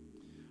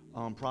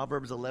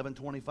 Proverbs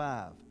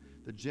 11:25,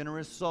 the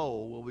generous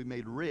soul will be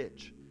made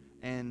rich,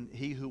 and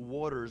he who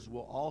waters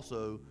will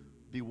also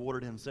be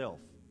watered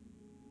himself.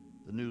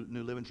 The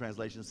New Living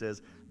Translation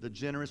says, the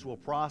generous will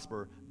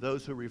prosper.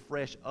 Those who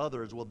refresh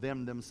others will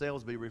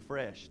themselves be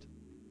refreshed.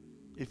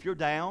 If you're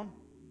down,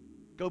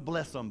 go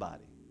bless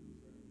somebody.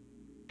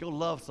 Go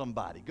love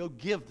somebody. Go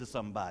give to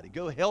somebody.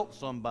 Go help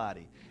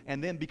somebody.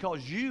 And then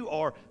because you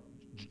are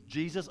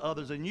Jesus,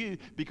 others, and you,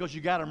 because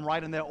you got them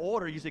right in that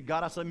order. You said,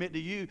 God, I submit to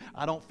you.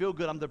 I don't feel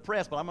good. I'm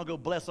depressed, but I'm going to go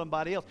bless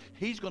somebody else.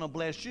 He's going to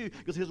bless you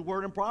because his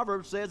word in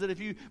Proverbs says that if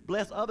you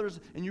bless others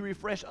and you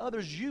refresh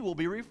others, you will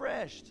be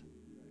refreshed.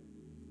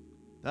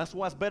 That's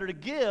why it's better to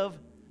give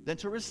than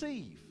to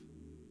receive.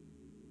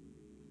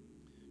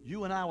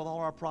 You and I, with all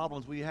our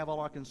problems, we have all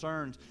our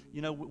concerns,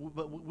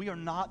 but we are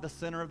not the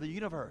center of the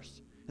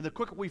universe. And the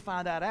quicker we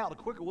find that out, the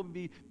quicker we'll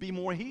be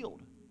more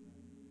healed.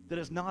 That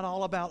it's not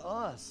all about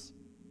us.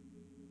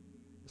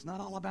 It's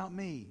not all about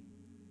me.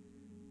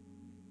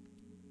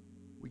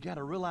 We got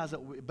to realize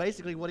that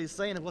basically what he's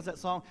saying is, what's that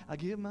song? I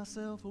give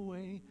myself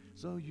away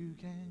so you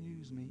can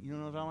use me. You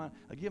know what I'm talking about?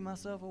 I give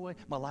myself away.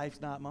 My life's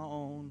not my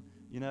own.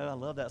 I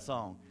love that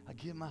song. I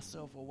give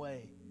myself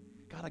away.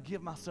 God, I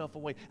give myself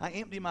away. I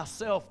empty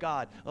myself,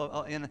 God,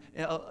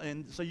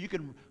 and so you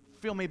can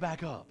fill me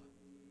back up.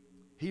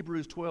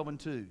 Hebrews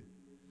 12:2.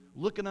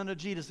 Looking unto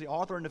Jesus, the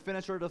author and the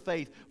finisher of the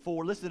faith,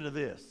 for, listen to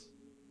this.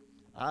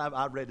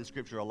 I've read the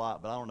scripture a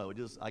lot, but I don't know. It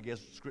just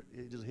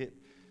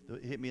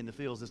hit me in the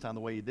feels this time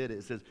the way he did it.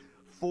 It says,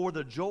 for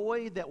the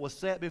joy that was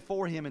set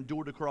before him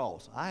endured the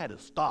cross. I had to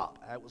stop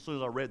as soon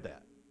as I read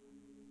that.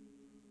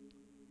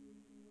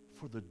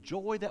 For the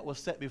joy that was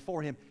set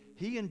before him,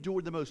 he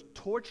endured the most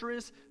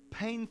torturous,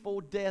 painful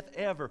death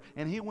ever,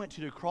 and he went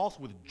to the cross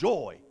with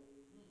joy.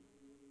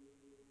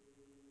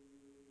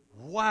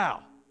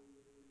 Wow.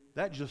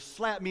 That just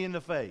slapped me in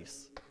the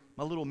face,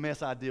 my little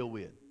mess I deal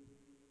with.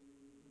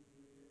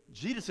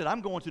 Jesus said,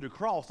 I'm going to the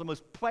cross, the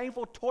most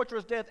painful,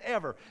 torturous death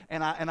ever,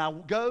 and I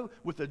go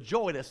with the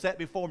joy that's set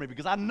before me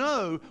because I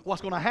know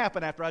what's going to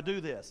happen after I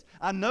do this.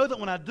 I know that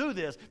when I do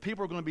this,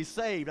 people are going to be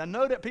saved. I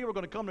know that people are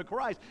going to come to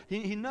Christ.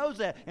 He knows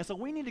that, and so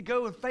we need to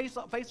go and face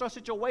our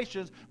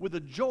situations with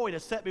the joy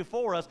that's set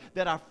before us,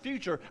 that our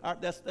future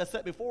that's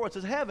set before us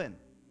is heaven.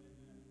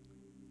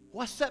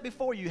 What's set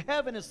before you?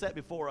 Heaven is set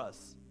before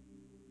us.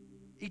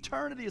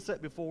 Eternity is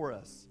set before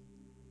us.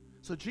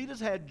 So Jesus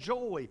had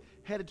joy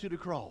headed to the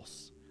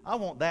cross. I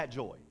want that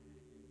joy.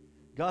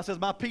 God says,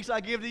 my peace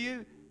I give to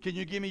you. Can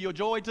you give me your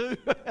joy too?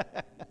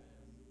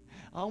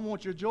 I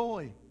want your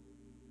joy.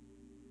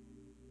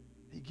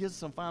 He gives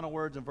some final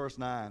words in verse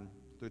 9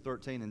 through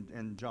 13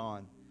 in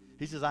John.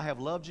 He says, I have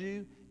loved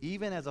you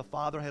even as a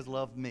father has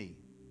loved me.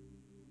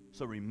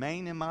 So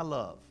remain in my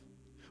love.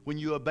 When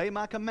you obey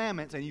my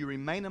commandments and you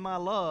remain in my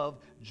love,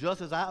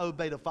 just as I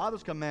obey the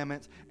Father's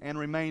commandments and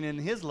remain in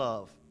his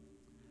love,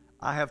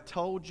 I have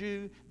told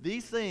you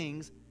these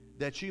things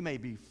that you may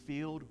be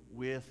filled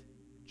with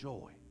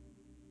joy.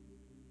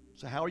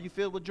 So how are you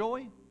filled with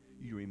joy?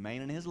 You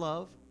remain in his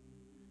love,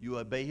 you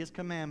obey his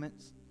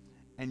commandments,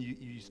 and you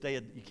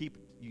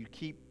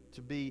keep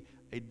to be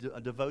a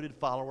devoted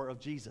follower of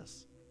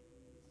Jesus.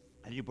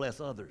 And you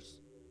bless others.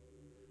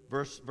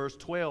 Verse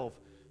 12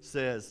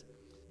 says,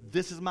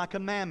 this is my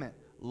commandment.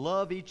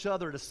 Love each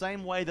other the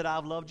same way that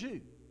I've loved you.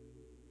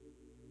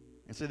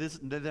 And so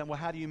well,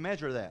 how do you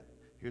measure that?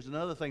 Here's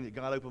another thing that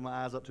God opened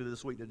my eyes up to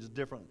this week that is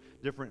different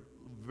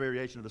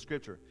variation of the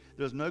scripture.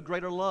 There's no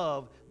greater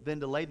love than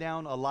to lay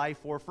down a life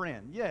for a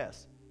friend.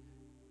 Yes.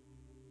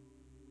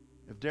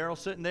 If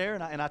Daryl's sitting there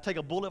and I take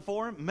a bullet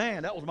for him,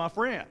 man, that was my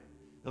friend.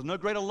 There's no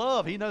greater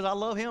love. He knows I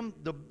love him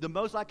the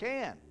most I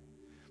can.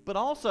 But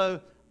also,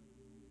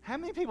 how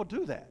many people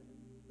do that?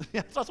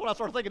 That's what I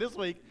started thinking this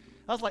week.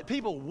 I was like,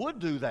 people would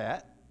do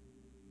that,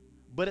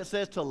 but it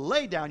says to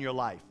lay down your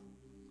life.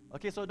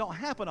 Okay, so it don't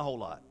happen a whole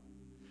lot.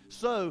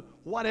 So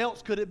what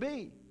else could it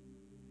be?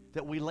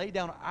 That we lay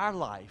down our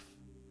life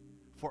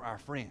for our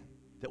friend,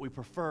 that we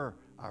prefer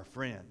our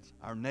friends,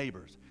 our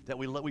neighbors, that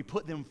we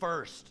put them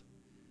first,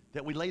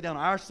 that we lay down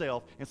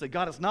ourselves and say,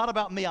 God, it's not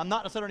about me. I'm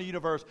not the center of the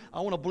universe. I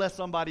want to bless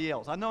somebody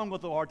else. I know I'm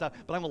going through a hard time,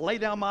 but I'm going to lay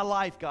down my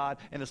life, God,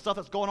 and the stuff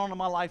that's going on in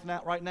my life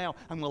right now,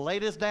 I'm going to lay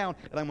this down,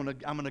 and I'm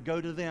going to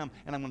go to them,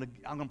 and I'm going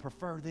to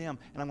prefer them,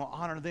 and I'm going to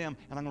honor them,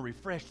 and I'm going to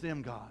refresh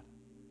them, God.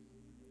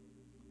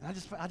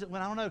 And I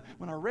don't know,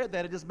 when I read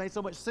that, it just made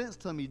so much sense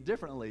to me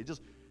differently.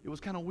 It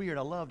was kind of weird.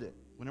 I loved it,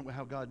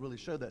 how God really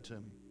showed that to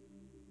me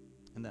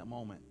in that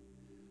moment.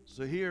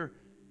 So here,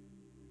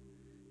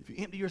 if you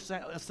empty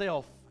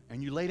yourself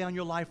and you lay down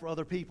your life for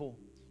other people,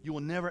 you will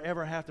never,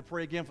 ever have to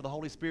pray again for the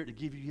Holy Spirit to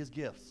give you his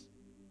gifts.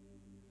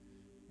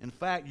 In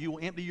fact, you will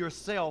empty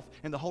yourself,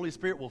 and the Holy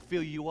Spirit will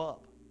fill you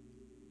up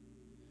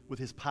with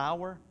his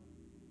power,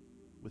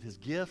 with his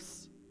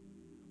gifts,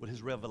 with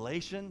his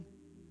revelation,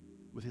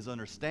 with his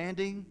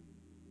understanding.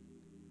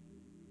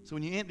 So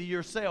when you empty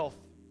yourself,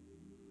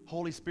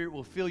 Holy Spirit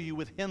will fill you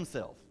with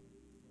himself.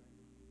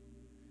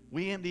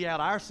 We empty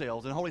out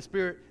ourselves, and the Holy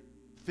Spirit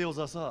fills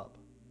us up.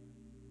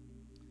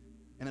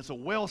 And it's a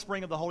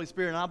wellspring of the Holy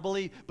Spirit.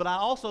 And I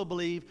also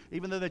believe,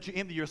 even though that you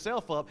empty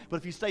yourself up, but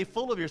if you stay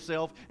full of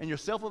yourself and you're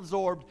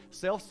self-absorbed,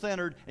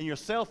 self-centered, and you're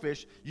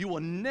selfish, you will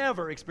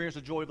never experience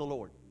the joy of the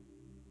Lord.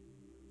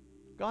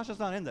 God's just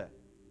not in that.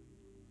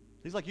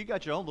 He's like, you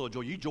got your own little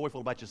joy. You're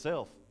joyful about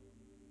yourself.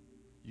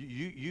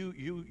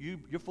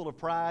 You're full of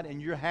pride, and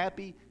you're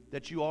happy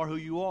that you are who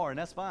you are, and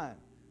that's fine.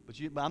 But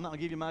I'm not going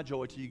to give you my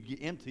joy till you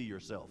empty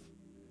yourself.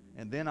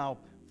 And then I'll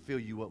fill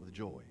you up with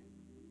joy.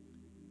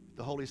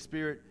 the Holy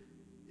Spirit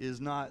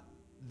is not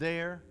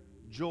there,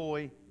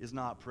 joy is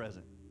not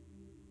present.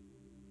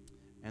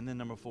 And then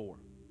number 4,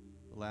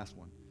 the last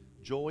one.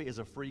 Joy is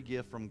a free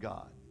gift from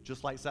God.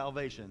 Just like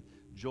salvation,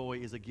 joy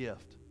is a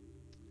gift.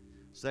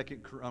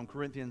 2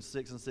 Corinthians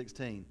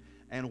 6:16.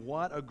 And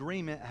what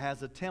agreement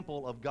has the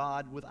temple of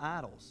God with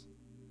idols?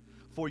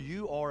 For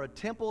you are a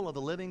temple of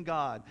the living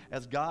God,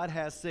 as God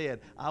has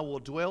said, I will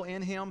dwell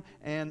in him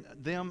and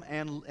them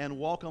and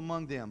walk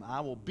among them.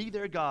 I will be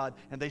their God,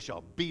 and they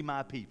shall be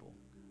my people.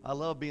 I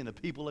love being the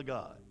people of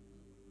God.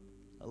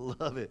 I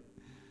love it.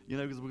 You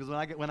know, because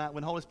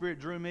when Holy Spirit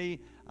drew me,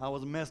 I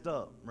was messed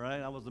up,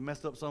 right? I was a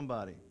messed up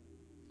somebody.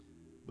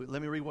 But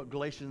let me read what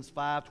Galatians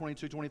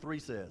 5:22-23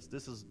 says.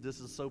 This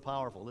is so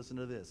powerful. Listen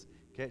to this.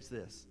 Catch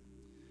this.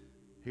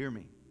 Hear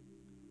me.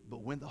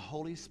 But when the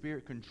Holy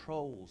Spirit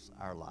controls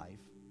our life,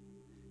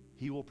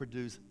 he will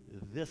produce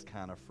this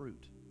kind of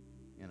fruit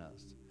in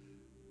us.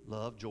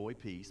 Love, joy,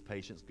 peace,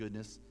 patience,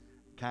 goodness,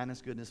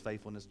 kindness,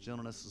 faithfulness,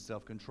 gentleness, and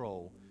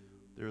self-control.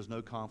 There is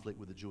no conflict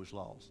with the Jewish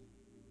laws.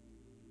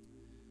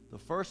 The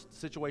first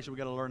situation we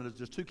got to learn is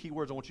just 2 key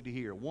words I want you to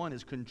hear. One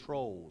is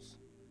controls.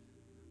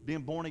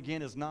 Being born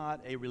again is not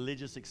a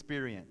religious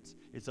experience.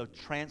 It's a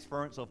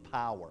transference of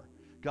power.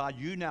 God,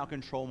 you now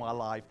control my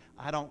life.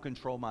 I don't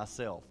control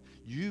myself.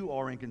 You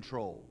are in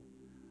control.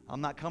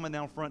 I'm not coming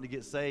down front to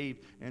get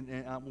saved. And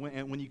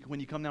when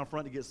you come down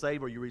front to get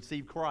saved or you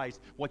receive Christ,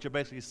 what you're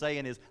basically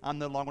saying is, I'm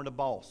no longer the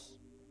boss.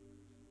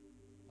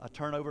 I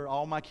turn over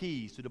all my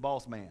keys to the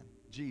boss man,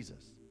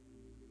 Jesus.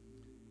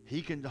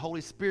 The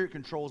Holy Spirit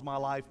controls my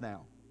life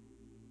now.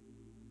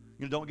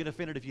 You know, don't get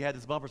offended if you had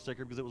this bumper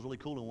sticker because it was really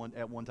cool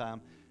at one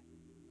time.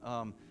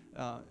 But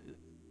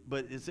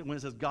when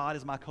it says God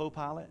is my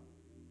co-pilot,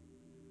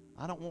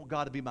 I don't want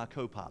God to be my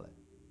co-pilot.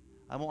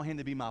 I want him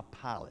to be my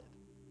pilot.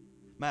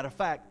 Matter of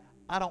fact,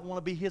 I don't want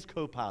to be his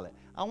co-pilot.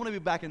 I want to be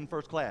back in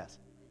first class.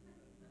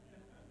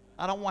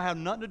 I don't want to have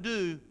nothing to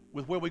do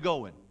with where we're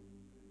going.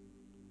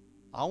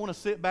 I want to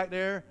sit back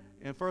there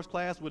in first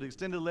class with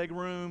extended leg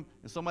room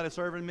and somebody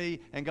serving me,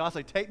 and God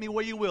say, take me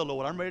where you will,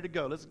 Lord. I'm ready to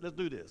go. Let's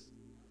do this.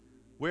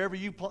 Wherever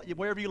you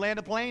land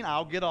a plane,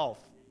 I'll get off.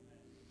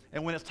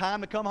 And when it's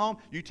time to come home,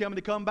 you tell me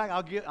to come back,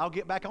 I'll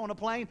get back on the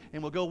plane,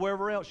 and we'll go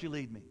wherever else you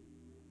lead me.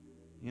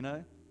 You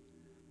know?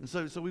 And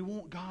so we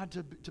want God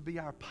to be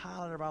our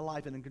pilot of our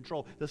life and in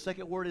control. The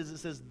second word is, it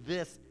says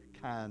this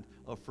kind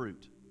of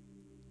fruit.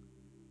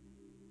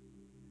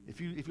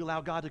 If you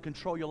allow God to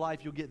control your life,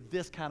 you'll get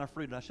this kind of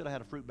fruit. And I should have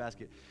had a fruit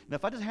basket. Now,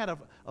 if I just had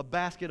a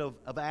basket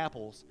of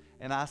apples,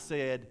 and I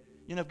said,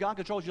 you know, if God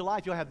controls your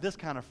life, you'll have this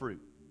kind of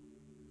fruit.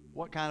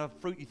 What kind of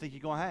fruit you think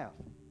you're going to have?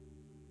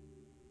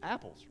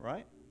 Apples,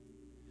 right?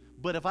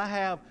 But if I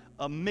have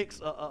a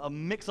mix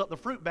up the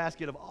fruit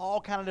basket of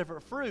all kind of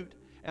different fruit,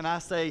 and I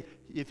say,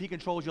 if he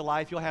controls your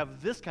life, you'll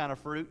have this kind of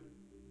fruit,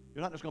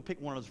 you're not just going to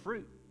pick one of those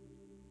fruit.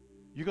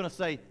 You're going to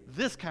say,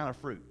 this kind of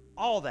fruit,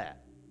 all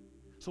that.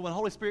 So when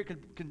Holy Spirit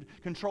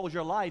controls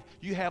your life,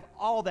 you have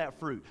all that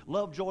fruit.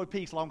 Love, joy,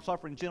 peace,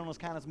 long-suffering, gentleness,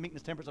 kindness,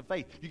 meekness, temperance, and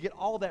faith. You get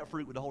all that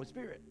fruit with the Holy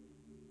Spirit.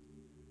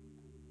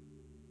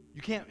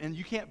 You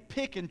can't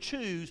pick and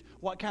choose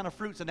what kind of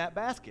fruit's in that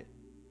basket.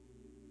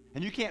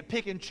 And you can't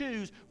pick and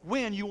choose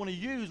when you want to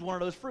use one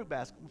of those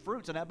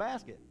fruits in that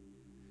basket.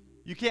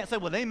 You can't say,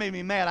 well, they made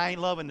me mad, I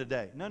ain't loving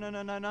today. No.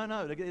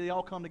 They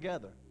all come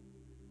together.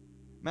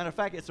 Matter of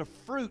fact, it's a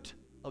fruit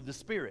of the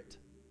Spirit.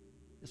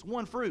 It's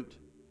one fruit.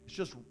 It's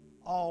just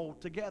all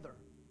together.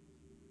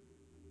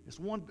 It's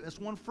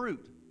one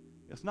fruit.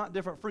 It's not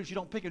different fruits. You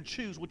don't pick and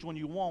choose which one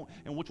you want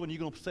and which one you're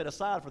going to set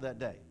aside for that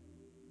day.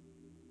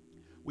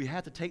 We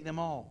have to take them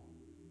all.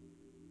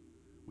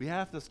 We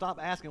have to stop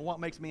asking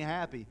what makes me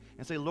happy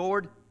and say,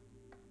 Lord,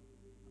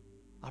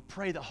 I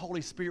pray the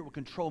Holy Spirit will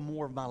control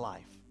more of my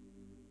life.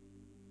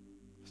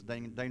 It's a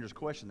dangerous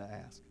question to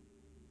ask.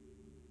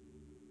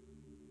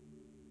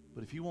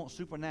 But if you want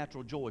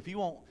supernatural joy, if you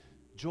want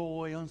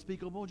joy,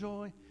 unspeakable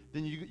joy,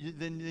 then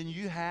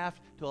you have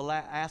to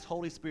ask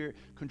Holy Spirit,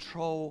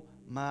 control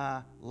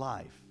my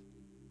life.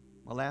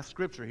 My last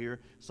scripture here,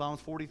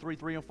 Psalms 43,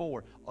 3 and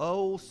 4.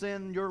 Oh,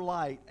 send your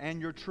light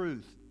and your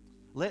truth.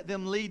 Let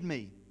them lead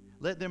me.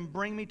 Let them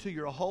bring me to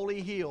your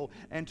holy hill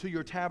and to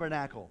your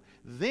tabernacle.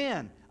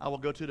 Then I will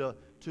go to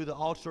the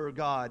altar of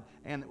God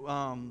and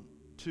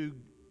to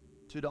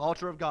the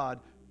altar of God,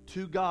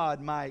 to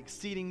God my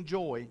exceeding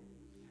joy,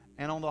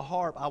 and on the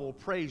harp I will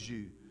praise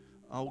you,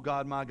 O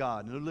God my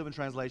God. The New Living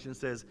Translation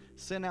says,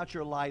 send out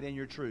your light and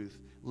your truth.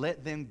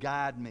 Let them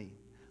guide me.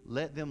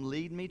 Let them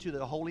lead me to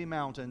the holy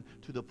mountain,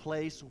 to the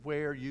place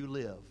where you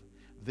live.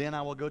 Then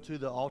I will go to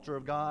the altar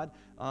of God,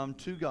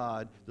 to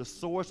God, the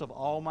source of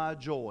all my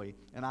joy,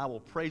 and I will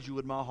praise you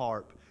with my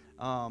harp,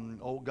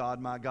 O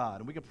God my God.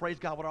 And we can praise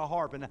God with our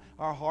harp, and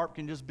our harp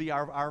can just be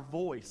our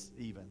voice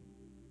even.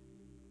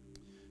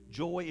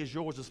 Joy is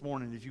yours this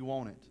morning if you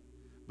want it.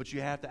 But you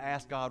have to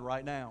ask God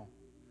right now.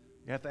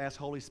 You have to ask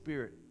Holy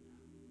Spirit.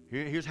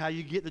 Here's how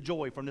you get the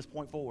joy from this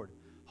point forward.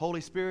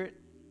 Holy Spirit,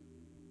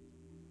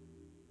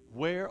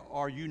 where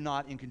are you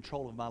not in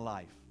control of my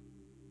life?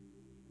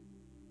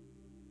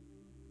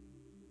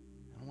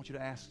 I want you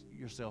to ask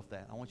yourself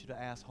that. I want you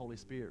to ask Holy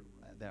Spirit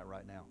that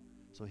right now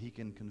so He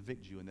can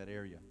convict you in that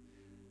area.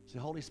 Say,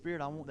 Holy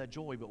Spirit, I want that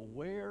joy, but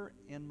where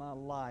in my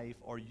life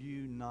are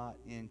you not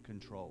in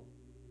control?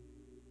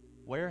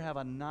 Where have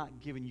I not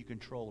given you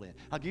control in?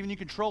 I've given you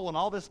control in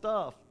all this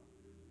stuff.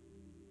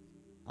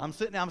 I'm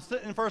sitting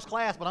in first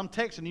class, but I'm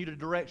texting you the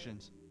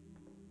directions.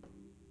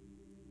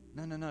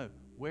 No.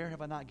 Where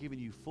have I not given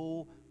you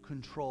full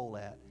control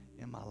at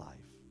in my life?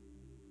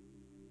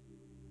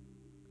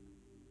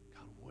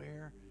 God,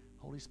 where,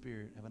 Holy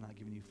Spirit, have I not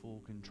given you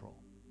full control?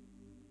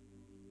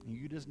 And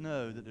you just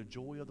know that the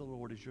joy of the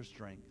Lord is your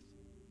strength.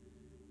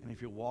 And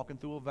if you're walking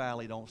through a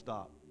valley, don't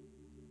stop.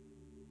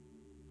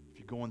 If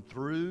you're going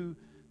through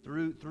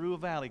a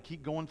valley,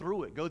 keep going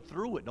through it. Go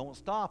through it. Don't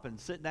stop and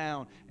sit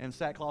down in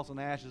sackcloth and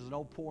ashes and,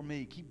 oh, poor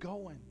me. Keep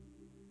going.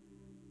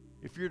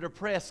 If you're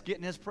depressed, get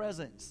in His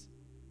presence.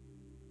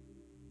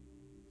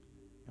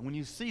 And when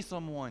you see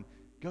someone,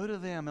 go to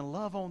them and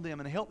love on them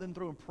and help them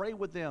through and pray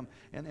with them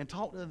and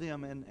talk to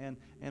them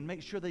and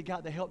make sure they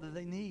got the help that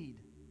they need.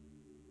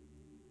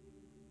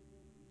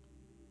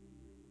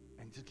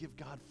 And just give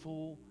God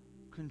full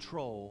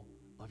control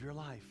of your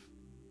life.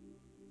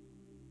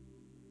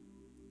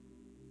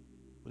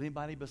 Would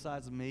anybody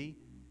besides me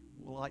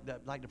like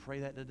to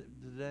pray that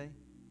today?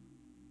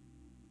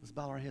 Let's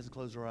bow our heads and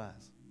close our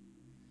eyes.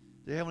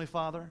 Dear Heavenly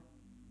Father,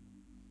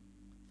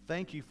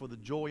 thank you for the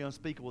joy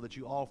unspeakable that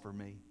you offer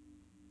me.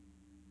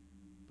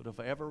 But if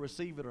I ever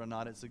receive it or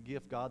not, it's a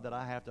gift, God, that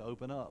I have to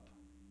open up.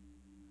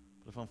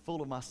 But if I'm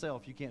full of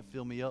myself, you can't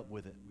fill me up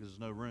with it because there's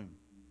no room.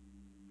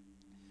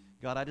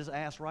 God, I just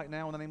ask right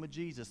now in the name of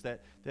Jesus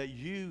that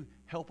you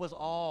help us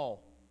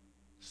all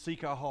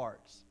seek our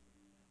hearts.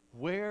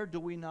 Where do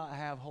we not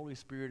have Holy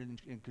Spirit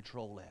in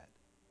control at?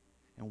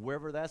 And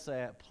wherever that's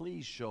at,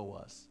 please show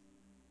us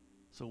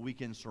so we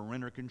can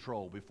surrender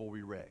control before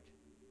we wreck.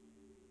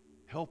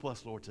 Help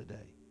us, Lord,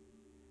 today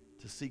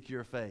to seek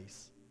your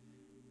face.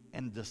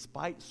 And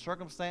despite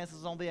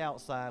circumstances on the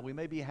outside, we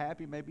may be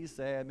happy, may be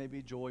sad, may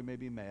be joy, may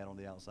be mad on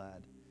the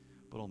outside.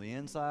 But on the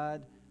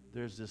inside,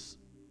 there's this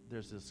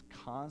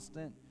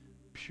constant,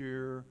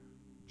 pure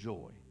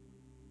joy,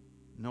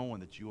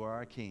 knowing that you are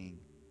our King,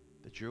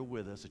 that you're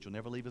with us, that you'll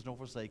never leave us nor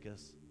forsake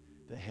us,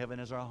 that heaven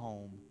is our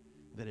home,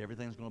 that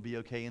everything's going to be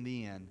okay in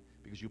the end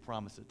because you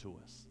promised it to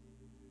us.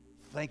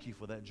 Thank you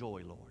for that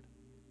joy, Lord.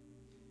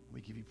 We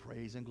give you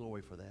praise and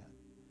glory for that.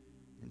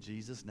 In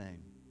Jesus'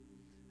 name,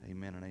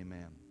 amen and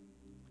amen.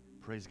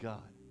 Praise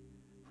God.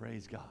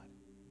 Praise God.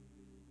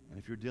 And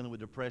if you're dealing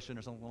with depression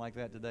or something like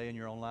that today and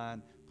you're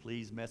online,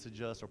 please message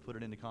us or put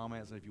it in the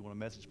comments. And if you want to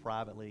message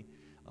privately,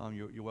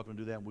 you're welcome to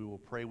do that. And we will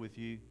pray with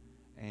you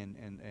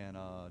and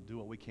do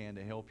what we can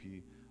to help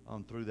you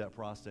through that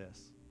process.